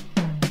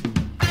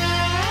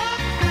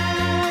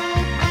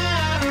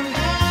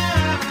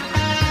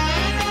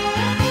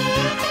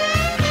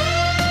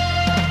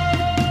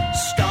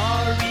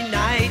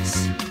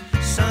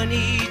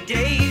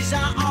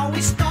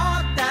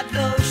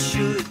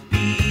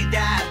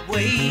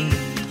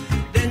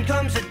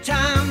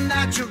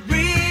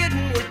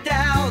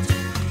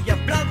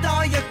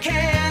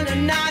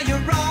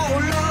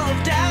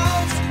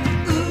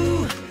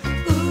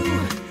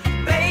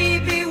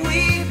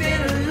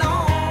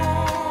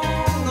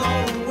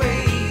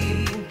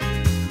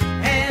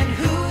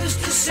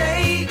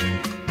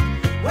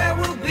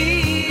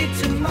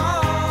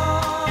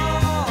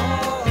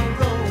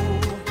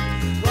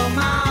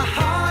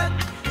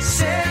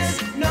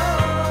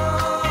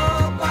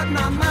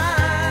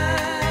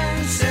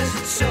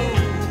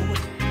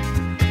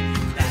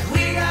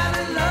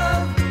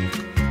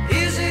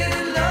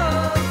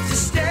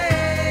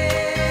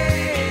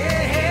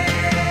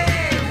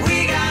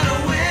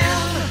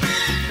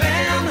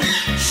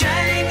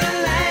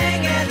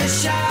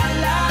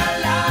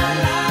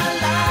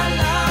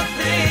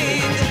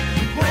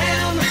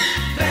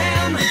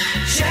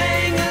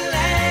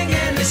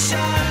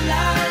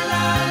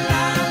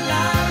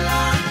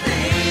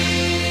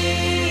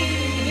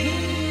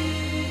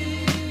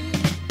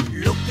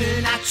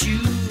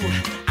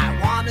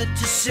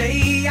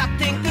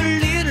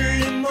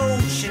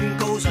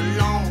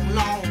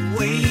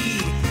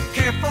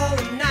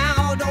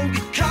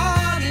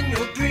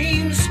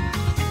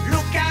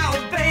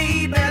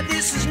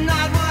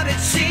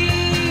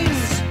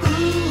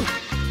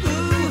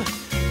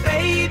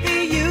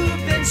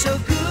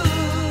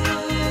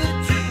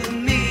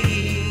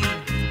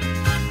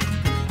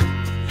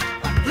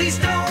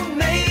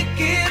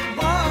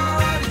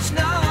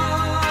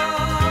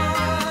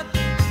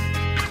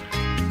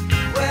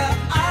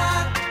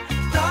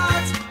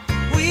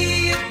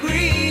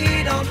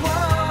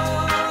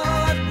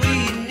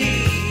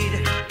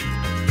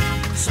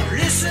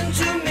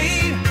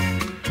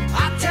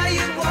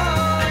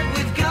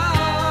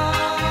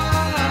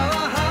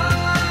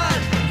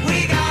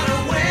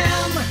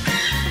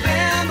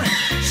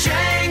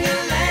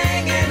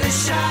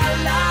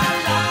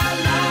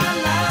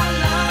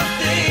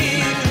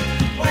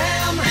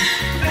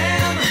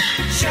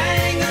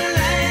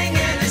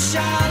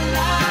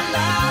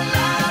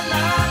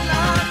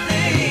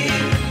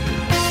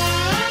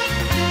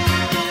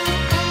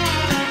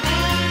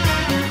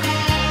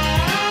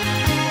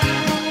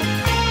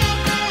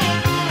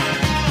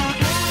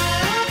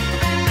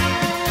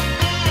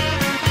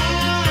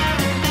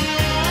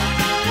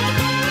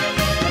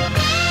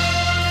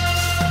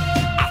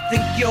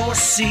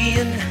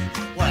 Seeing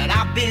what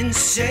I've been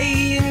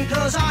saying,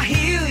 'cause I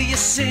hear you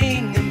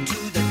singing to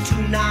the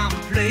tune I'm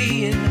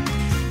playing.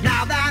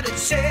 Now that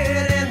it's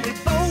said and we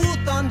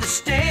both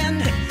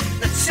understand,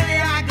 let's say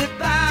our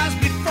goodbyes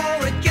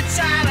before it gets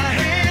out of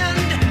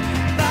hand.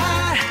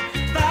 Bye,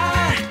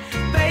 bye,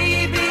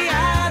 baby,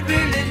 I'd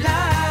really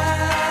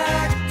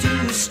like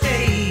to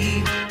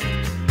stay,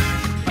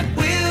 but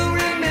we'll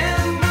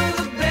remember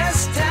the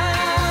best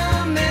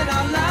time in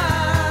our lives.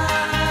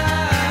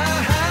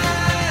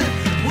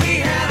 We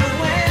had a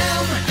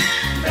wham,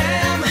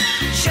 bam,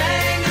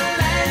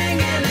 shang-a-lang.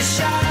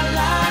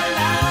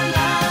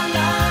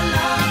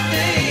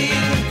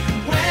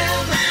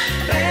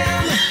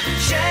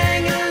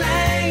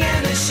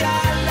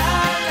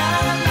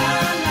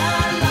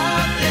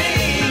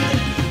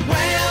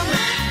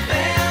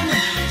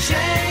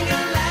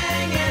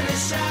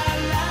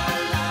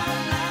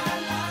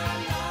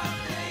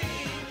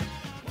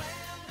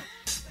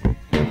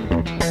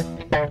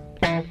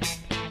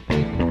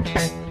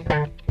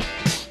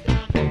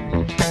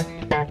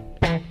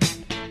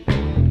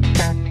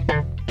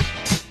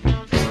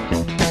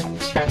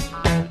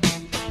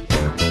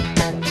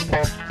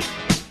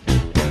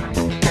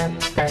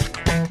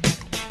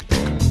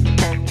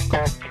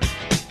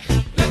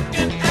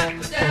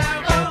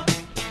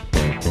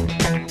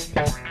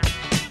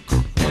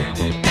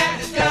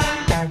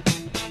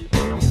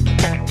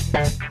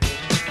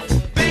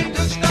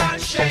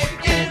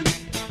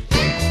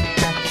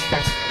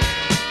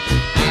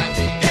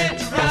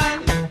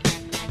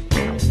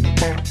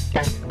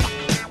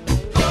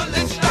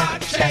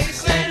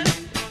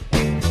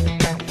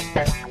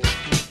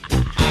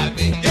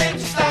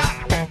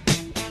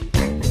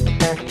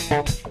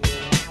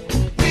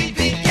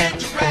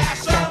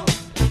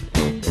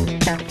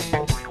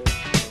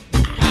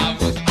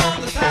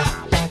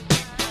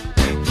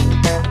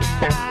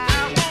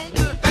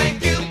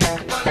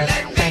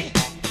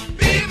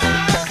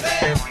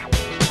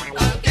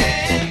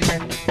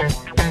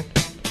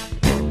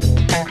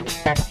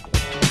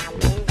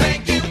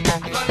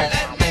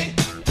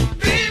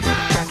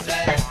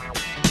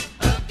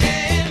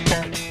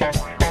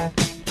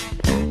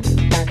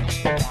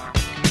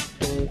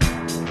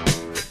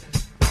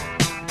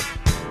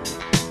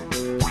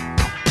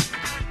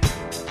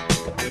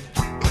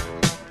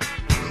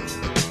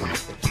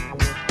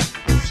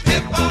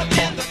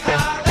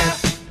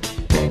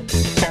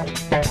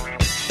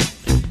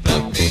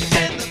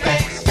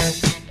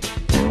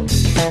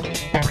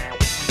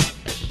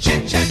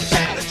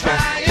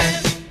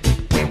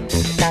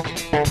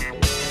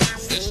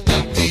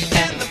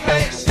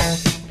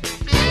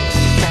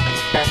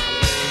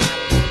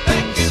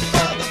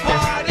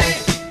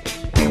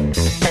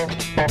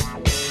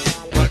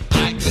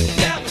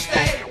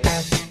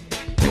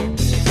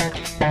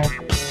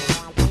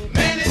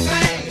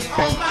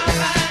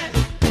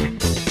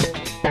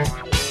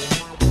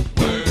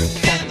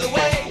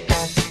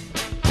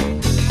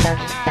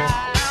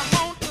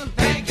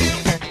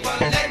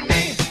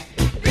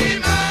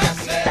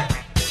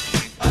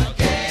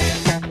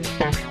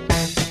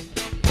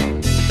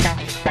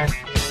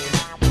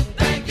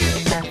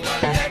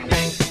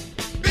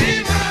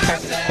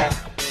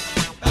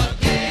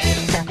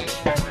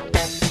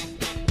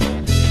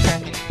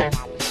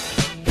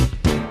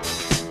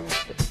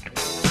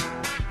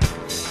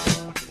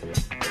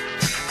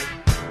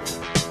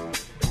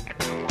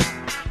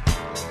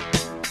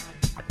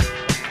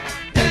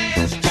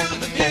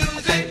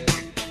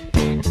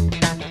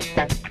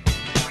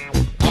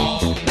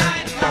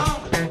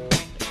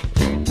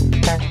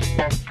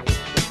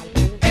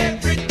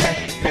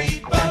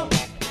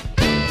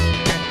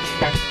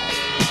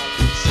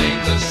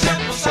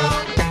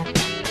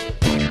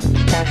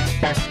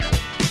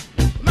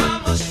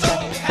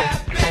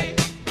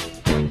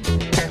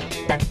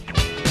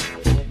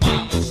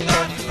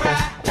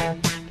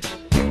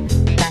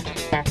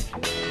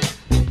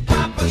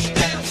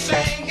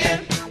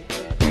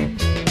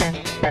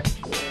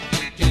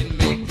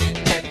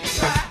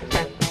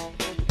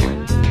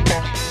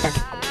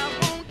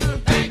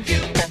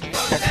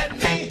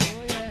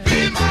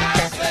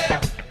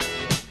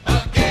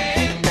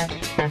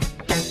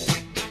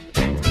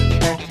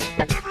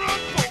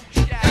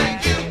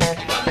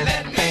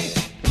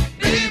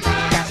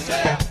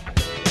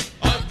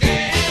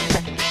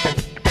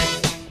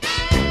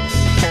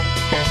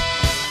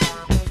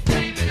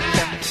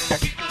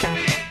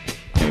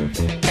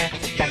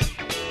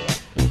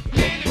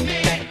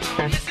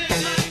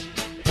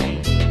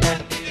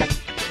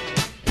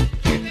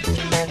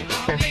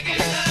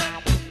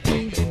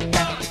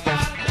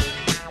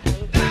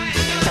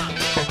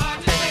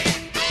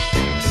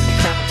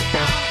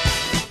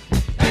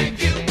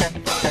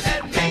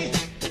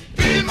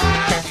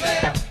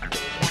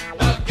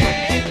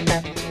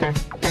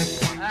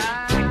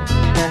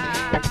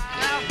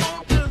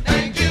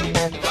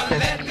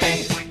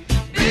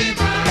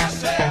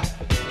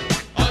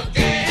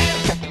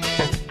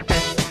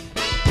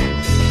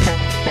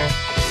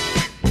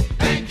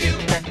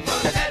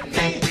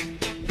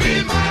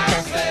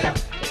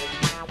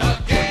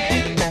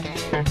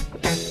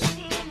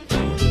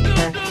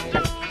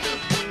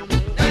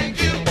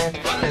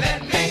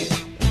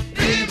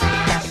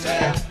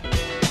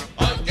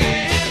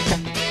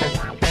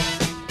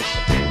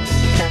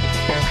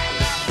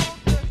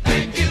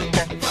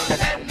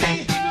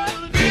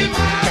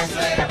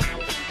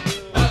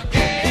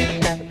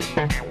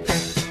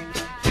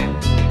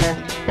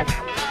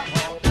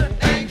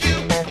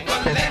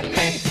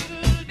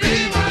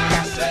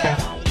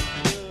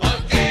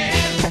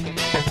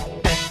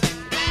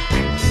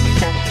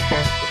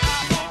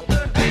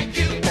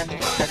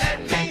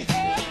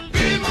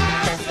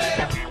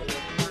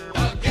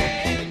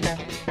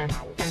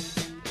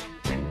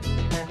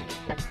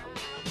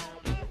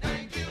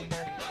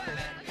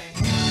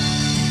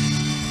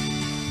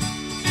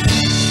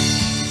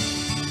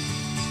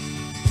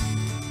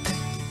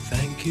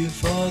 Thank you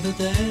for the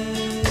days,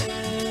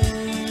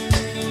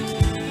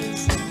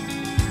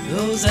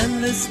 those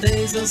endless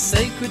days, those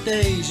sacred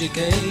days you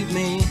gave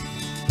me.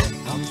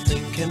 I'm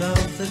thinking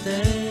of the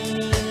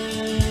days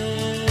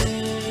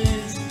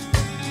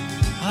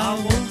I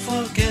won't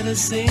forget a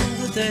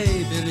single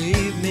day,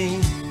 believe me.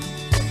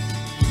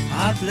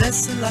 I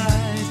bless the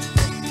light,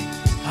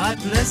 I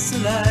bless the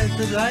light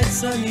that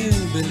lights on you,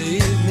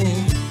 believe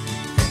me.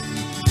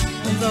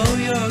 And though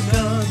you're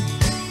gone,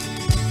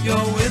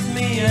 you're with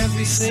me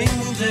every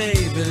single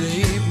day,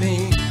 believe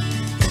me.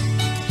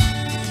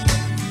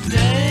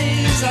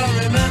 Days I'll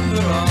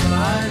remember all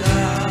my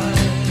life,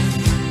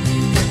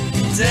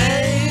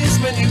 days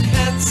when you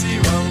can't see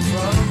wrong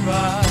from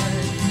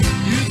right.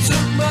 You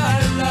took my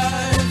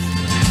life,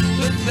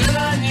 but then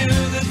I knew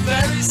that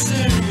very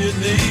soon you'd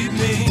leave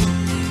me.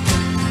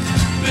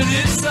 But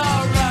it's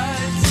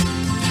alright,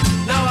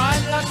 now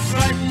I'm not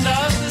frightened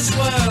of this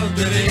world,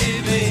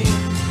 believe me.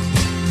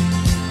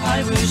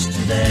 I wish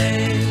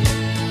today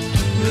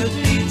would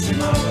be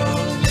tomorrow.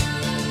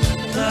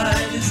 The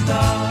night is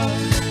dark,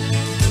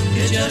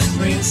 it just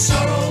brings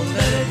sorrow,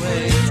 let it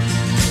wait.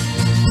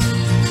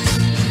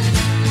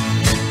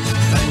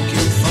 Thank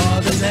you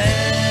for the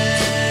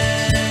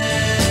days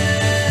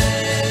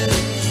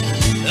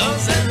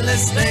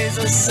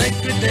days, those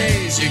sacred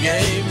days you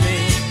gave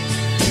me.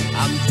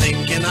 I'm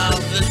thinking of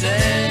the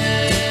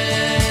days.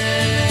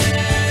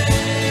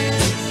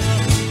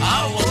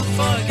 I won't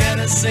forget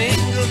a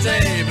single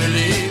day,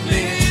 believe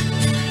me.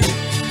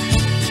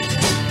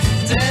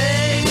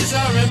 Days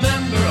I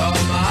remember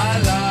all my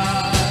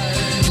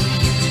life.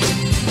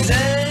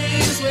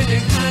 Days when you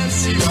can't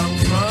see wrong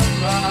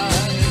from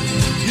right.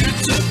 You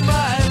took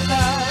my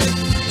life,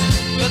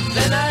 but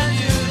then I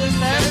knew that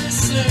very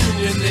soon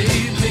you'd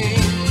leave me.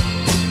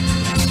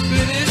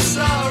 But it's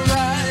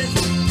alright,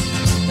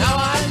 now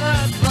I'm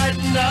not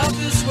frightened of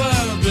this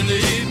world,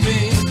 believe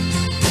me.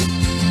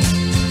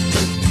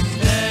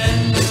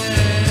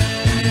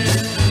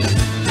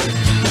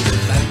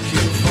 Thank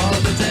you for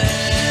the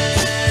days,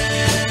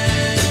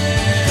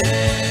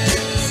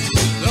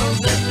 those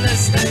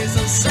endless days,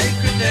 those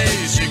sacred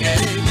days you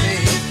gave me.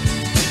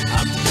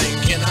 I'm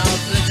thinking of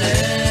the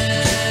days.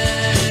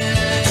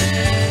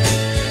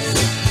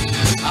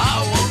 I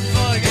won't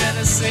forget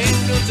a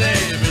single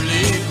day,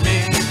 believe me.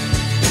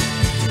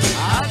 I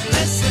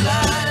bless the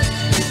light,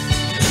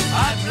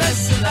 I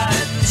bless the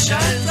light that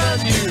shines on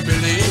you,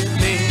 believe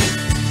me.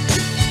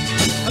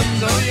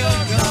 And though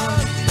you're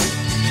gone,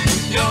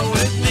 you're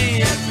with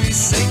me every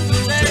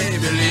single day,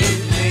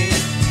 believe me.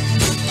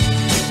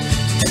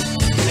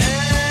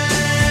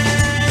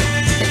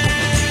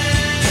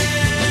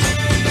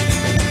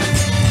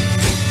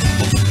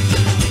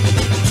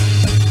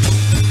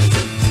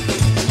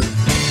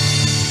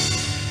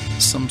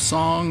 Some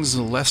songs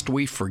lest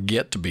we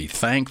forget to be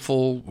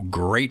thankful,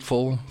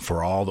 grateful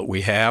for all that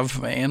we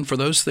have, and for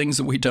those things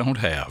that we don't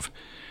have.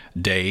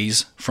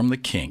 Days from the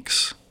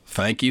Kinks.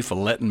 Thank you for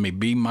letting me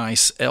be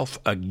myself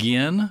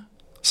again.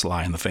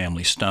 Sly and the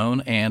Family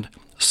Stone, and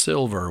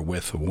Silver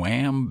with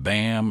Wham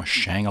Bam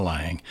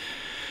Shang-a-Lang.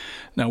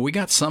 Now, we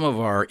got some of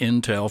our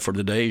intel for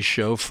today's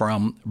show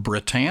from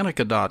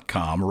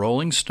Britannica.com,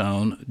 Rolling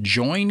Stone,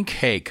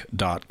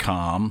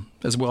 JoinCake.com,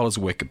 as well as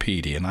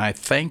Wikipedia. And I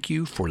thank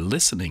you for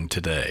listening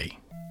today.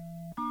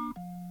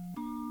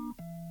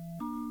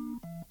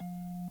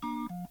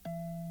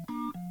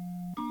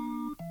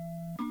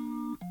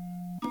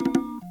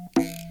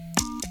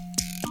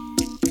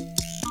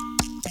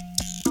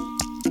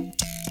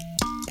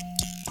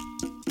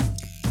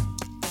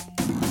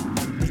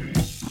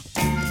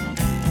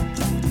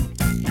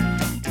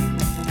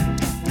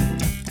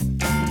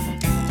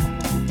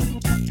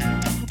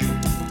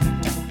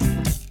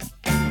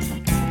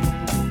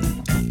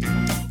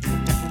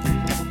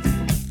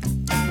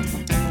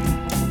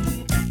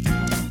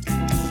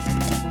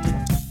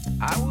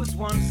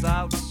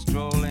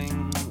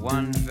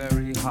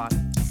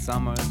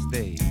 Summer's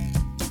day,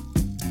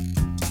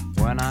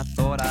 when I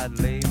thought I'd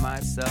lay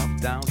myself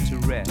down to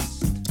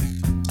rest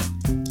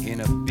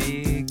in a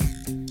big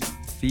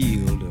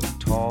field of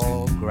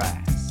tall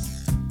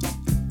grass.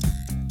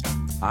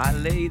 I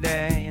lay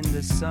there in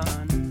the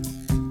sun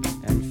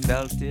and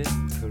felt it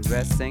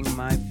caressing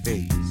my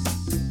face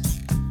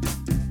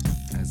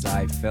as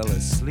I fell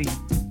asleep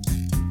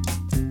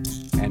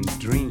and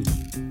dreamed.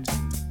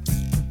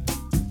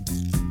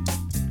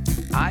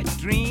 I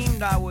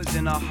dreamed I was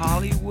in a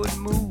Hollywood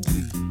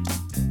movie,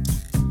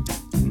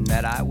 and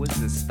that I was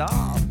the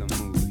star of the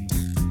movie.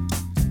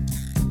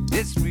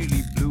 This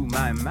really blew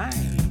my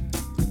mind.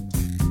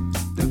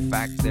 The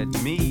fact that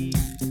me,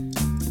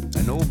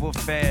 an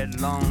overfed,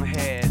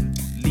 long-haired,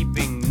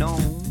 leaping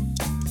gnome,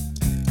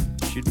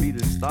 should be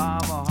the star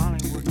of a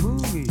Hollywood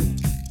movie.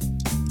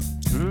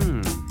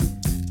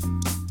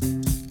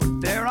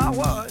 But there I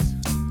was.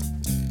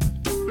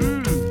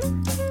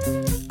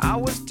 I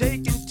was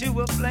taken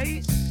to a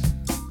place,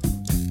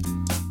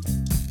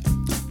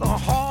 the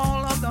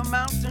Hall of the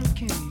Mountain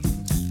King.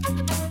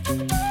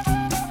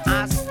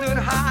 I stood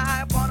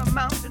high upon a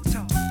mountain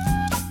top,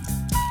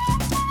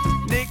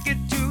 naked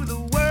to the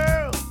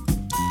world,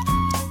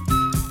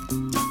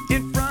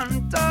 in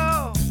front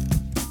of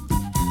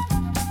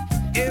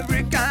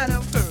every kind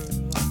of girl.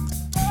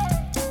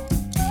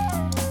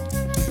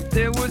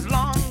 There was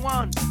long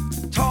ones,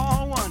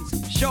 tall ones,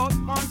 short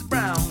ones,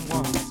 brown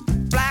ones,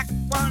 black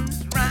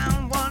ones,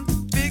 round ones,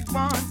 big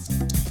ones,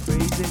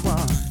 crazy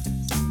ones.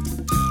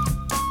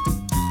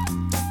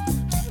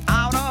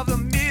 Out of the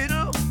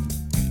middle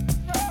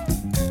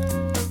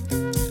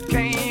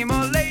came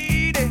a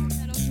lady.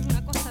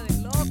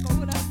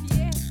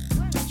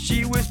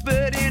 She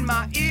whispered in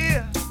my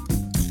ear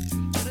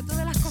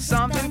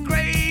something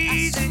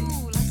crazy.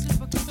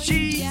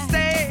 She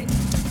said,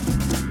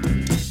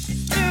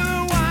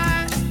 "Still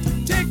wine,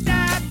 take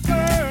that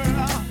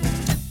girl.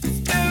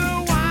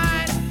 Still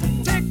wine,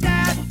 take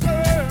that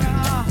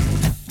girl.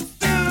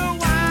 Still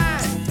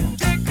wine,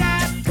 take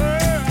that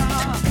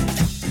girl.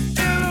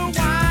 Still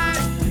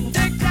wine,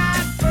 take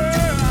that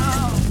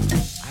girl."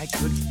 I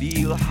could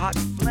feel hot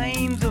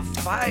flames of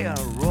fire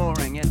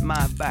roaring at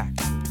my back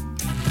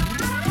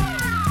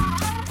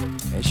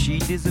as she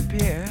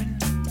disappeared,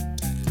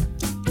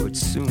 but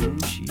soon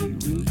she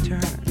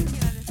returned.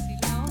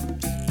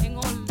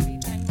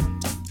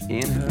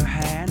 In her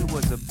hand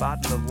was a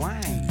bottle of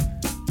wine,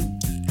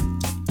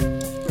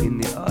 in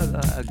the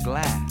other a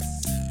glass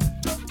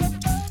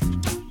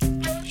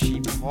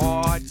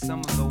poured some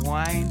of the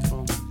wine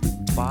from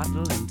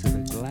bottle into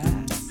the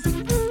glass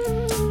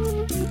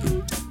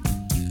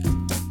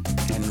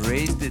and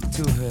raised it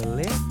to her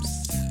lips.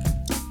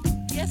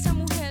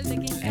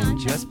 And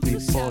just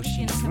before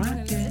she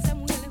drank it,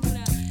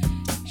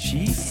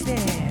 she said,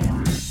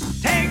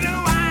 "Take the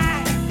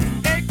wine,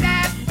 take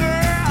that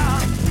girl.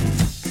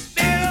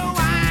 Spill the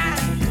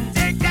wine,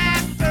 take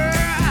that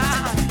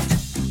girl.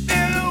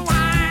 Spill the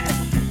wine,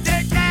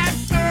 take that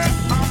girl.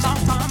 Come on,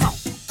 come on.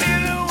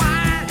 Spill the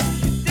wine,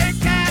 take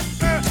that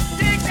girl,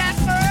 take that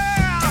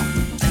girl.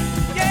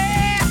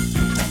 Yeah,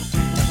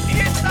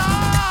 it's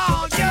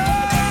all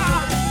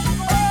yours.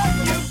 All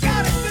you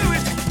gotta do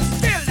is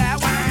spill that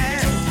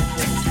wine,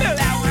 spill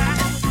that wine.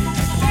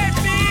 Let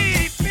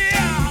me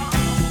feel,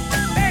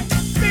 let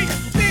me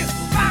feel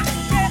my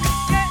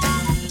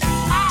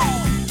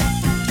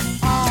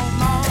oh,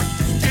 Lord.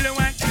 Spill the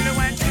wine, spill the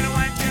wine, spill the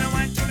wine, spill the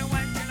wine, spill the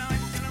wine, spill the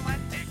wine, spill the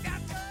wine. Take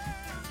that.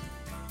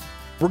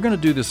 We're going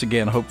to do this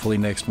again hopefully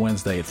next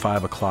Wednesday at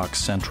 5 o'clock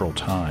Central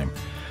Time.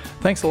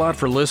 Thanks a lot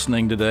for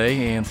listening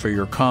today and for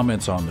your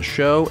comments on the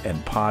show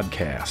and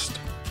podcast.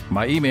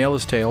 My email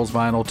is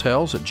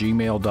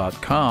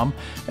talesvinyltales@gmail.com,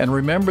 and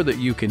remember that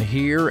you can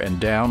hear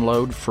and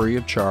download free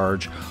of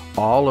charge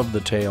all of the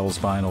Tales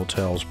Vinyl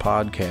Tales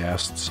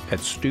podcasts at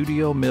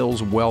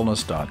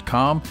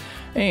studiomillswellness.com,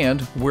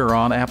 and we're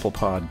on Apple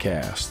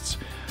Podcasts.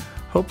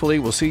 Hopefully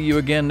we'll see you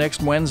again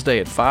next Wednesday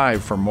at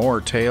 5 for more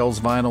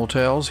Tales Vinyl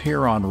Tales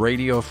here on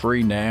Radio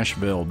Free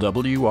Nashville,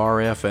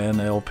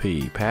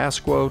 WRFN-LP,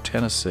 Pasquo,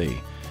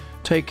 Tennessee.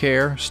 Take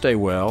care, stay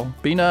well,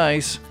 be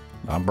nice.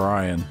 I'm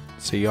Brian.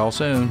 See y'all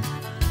soon.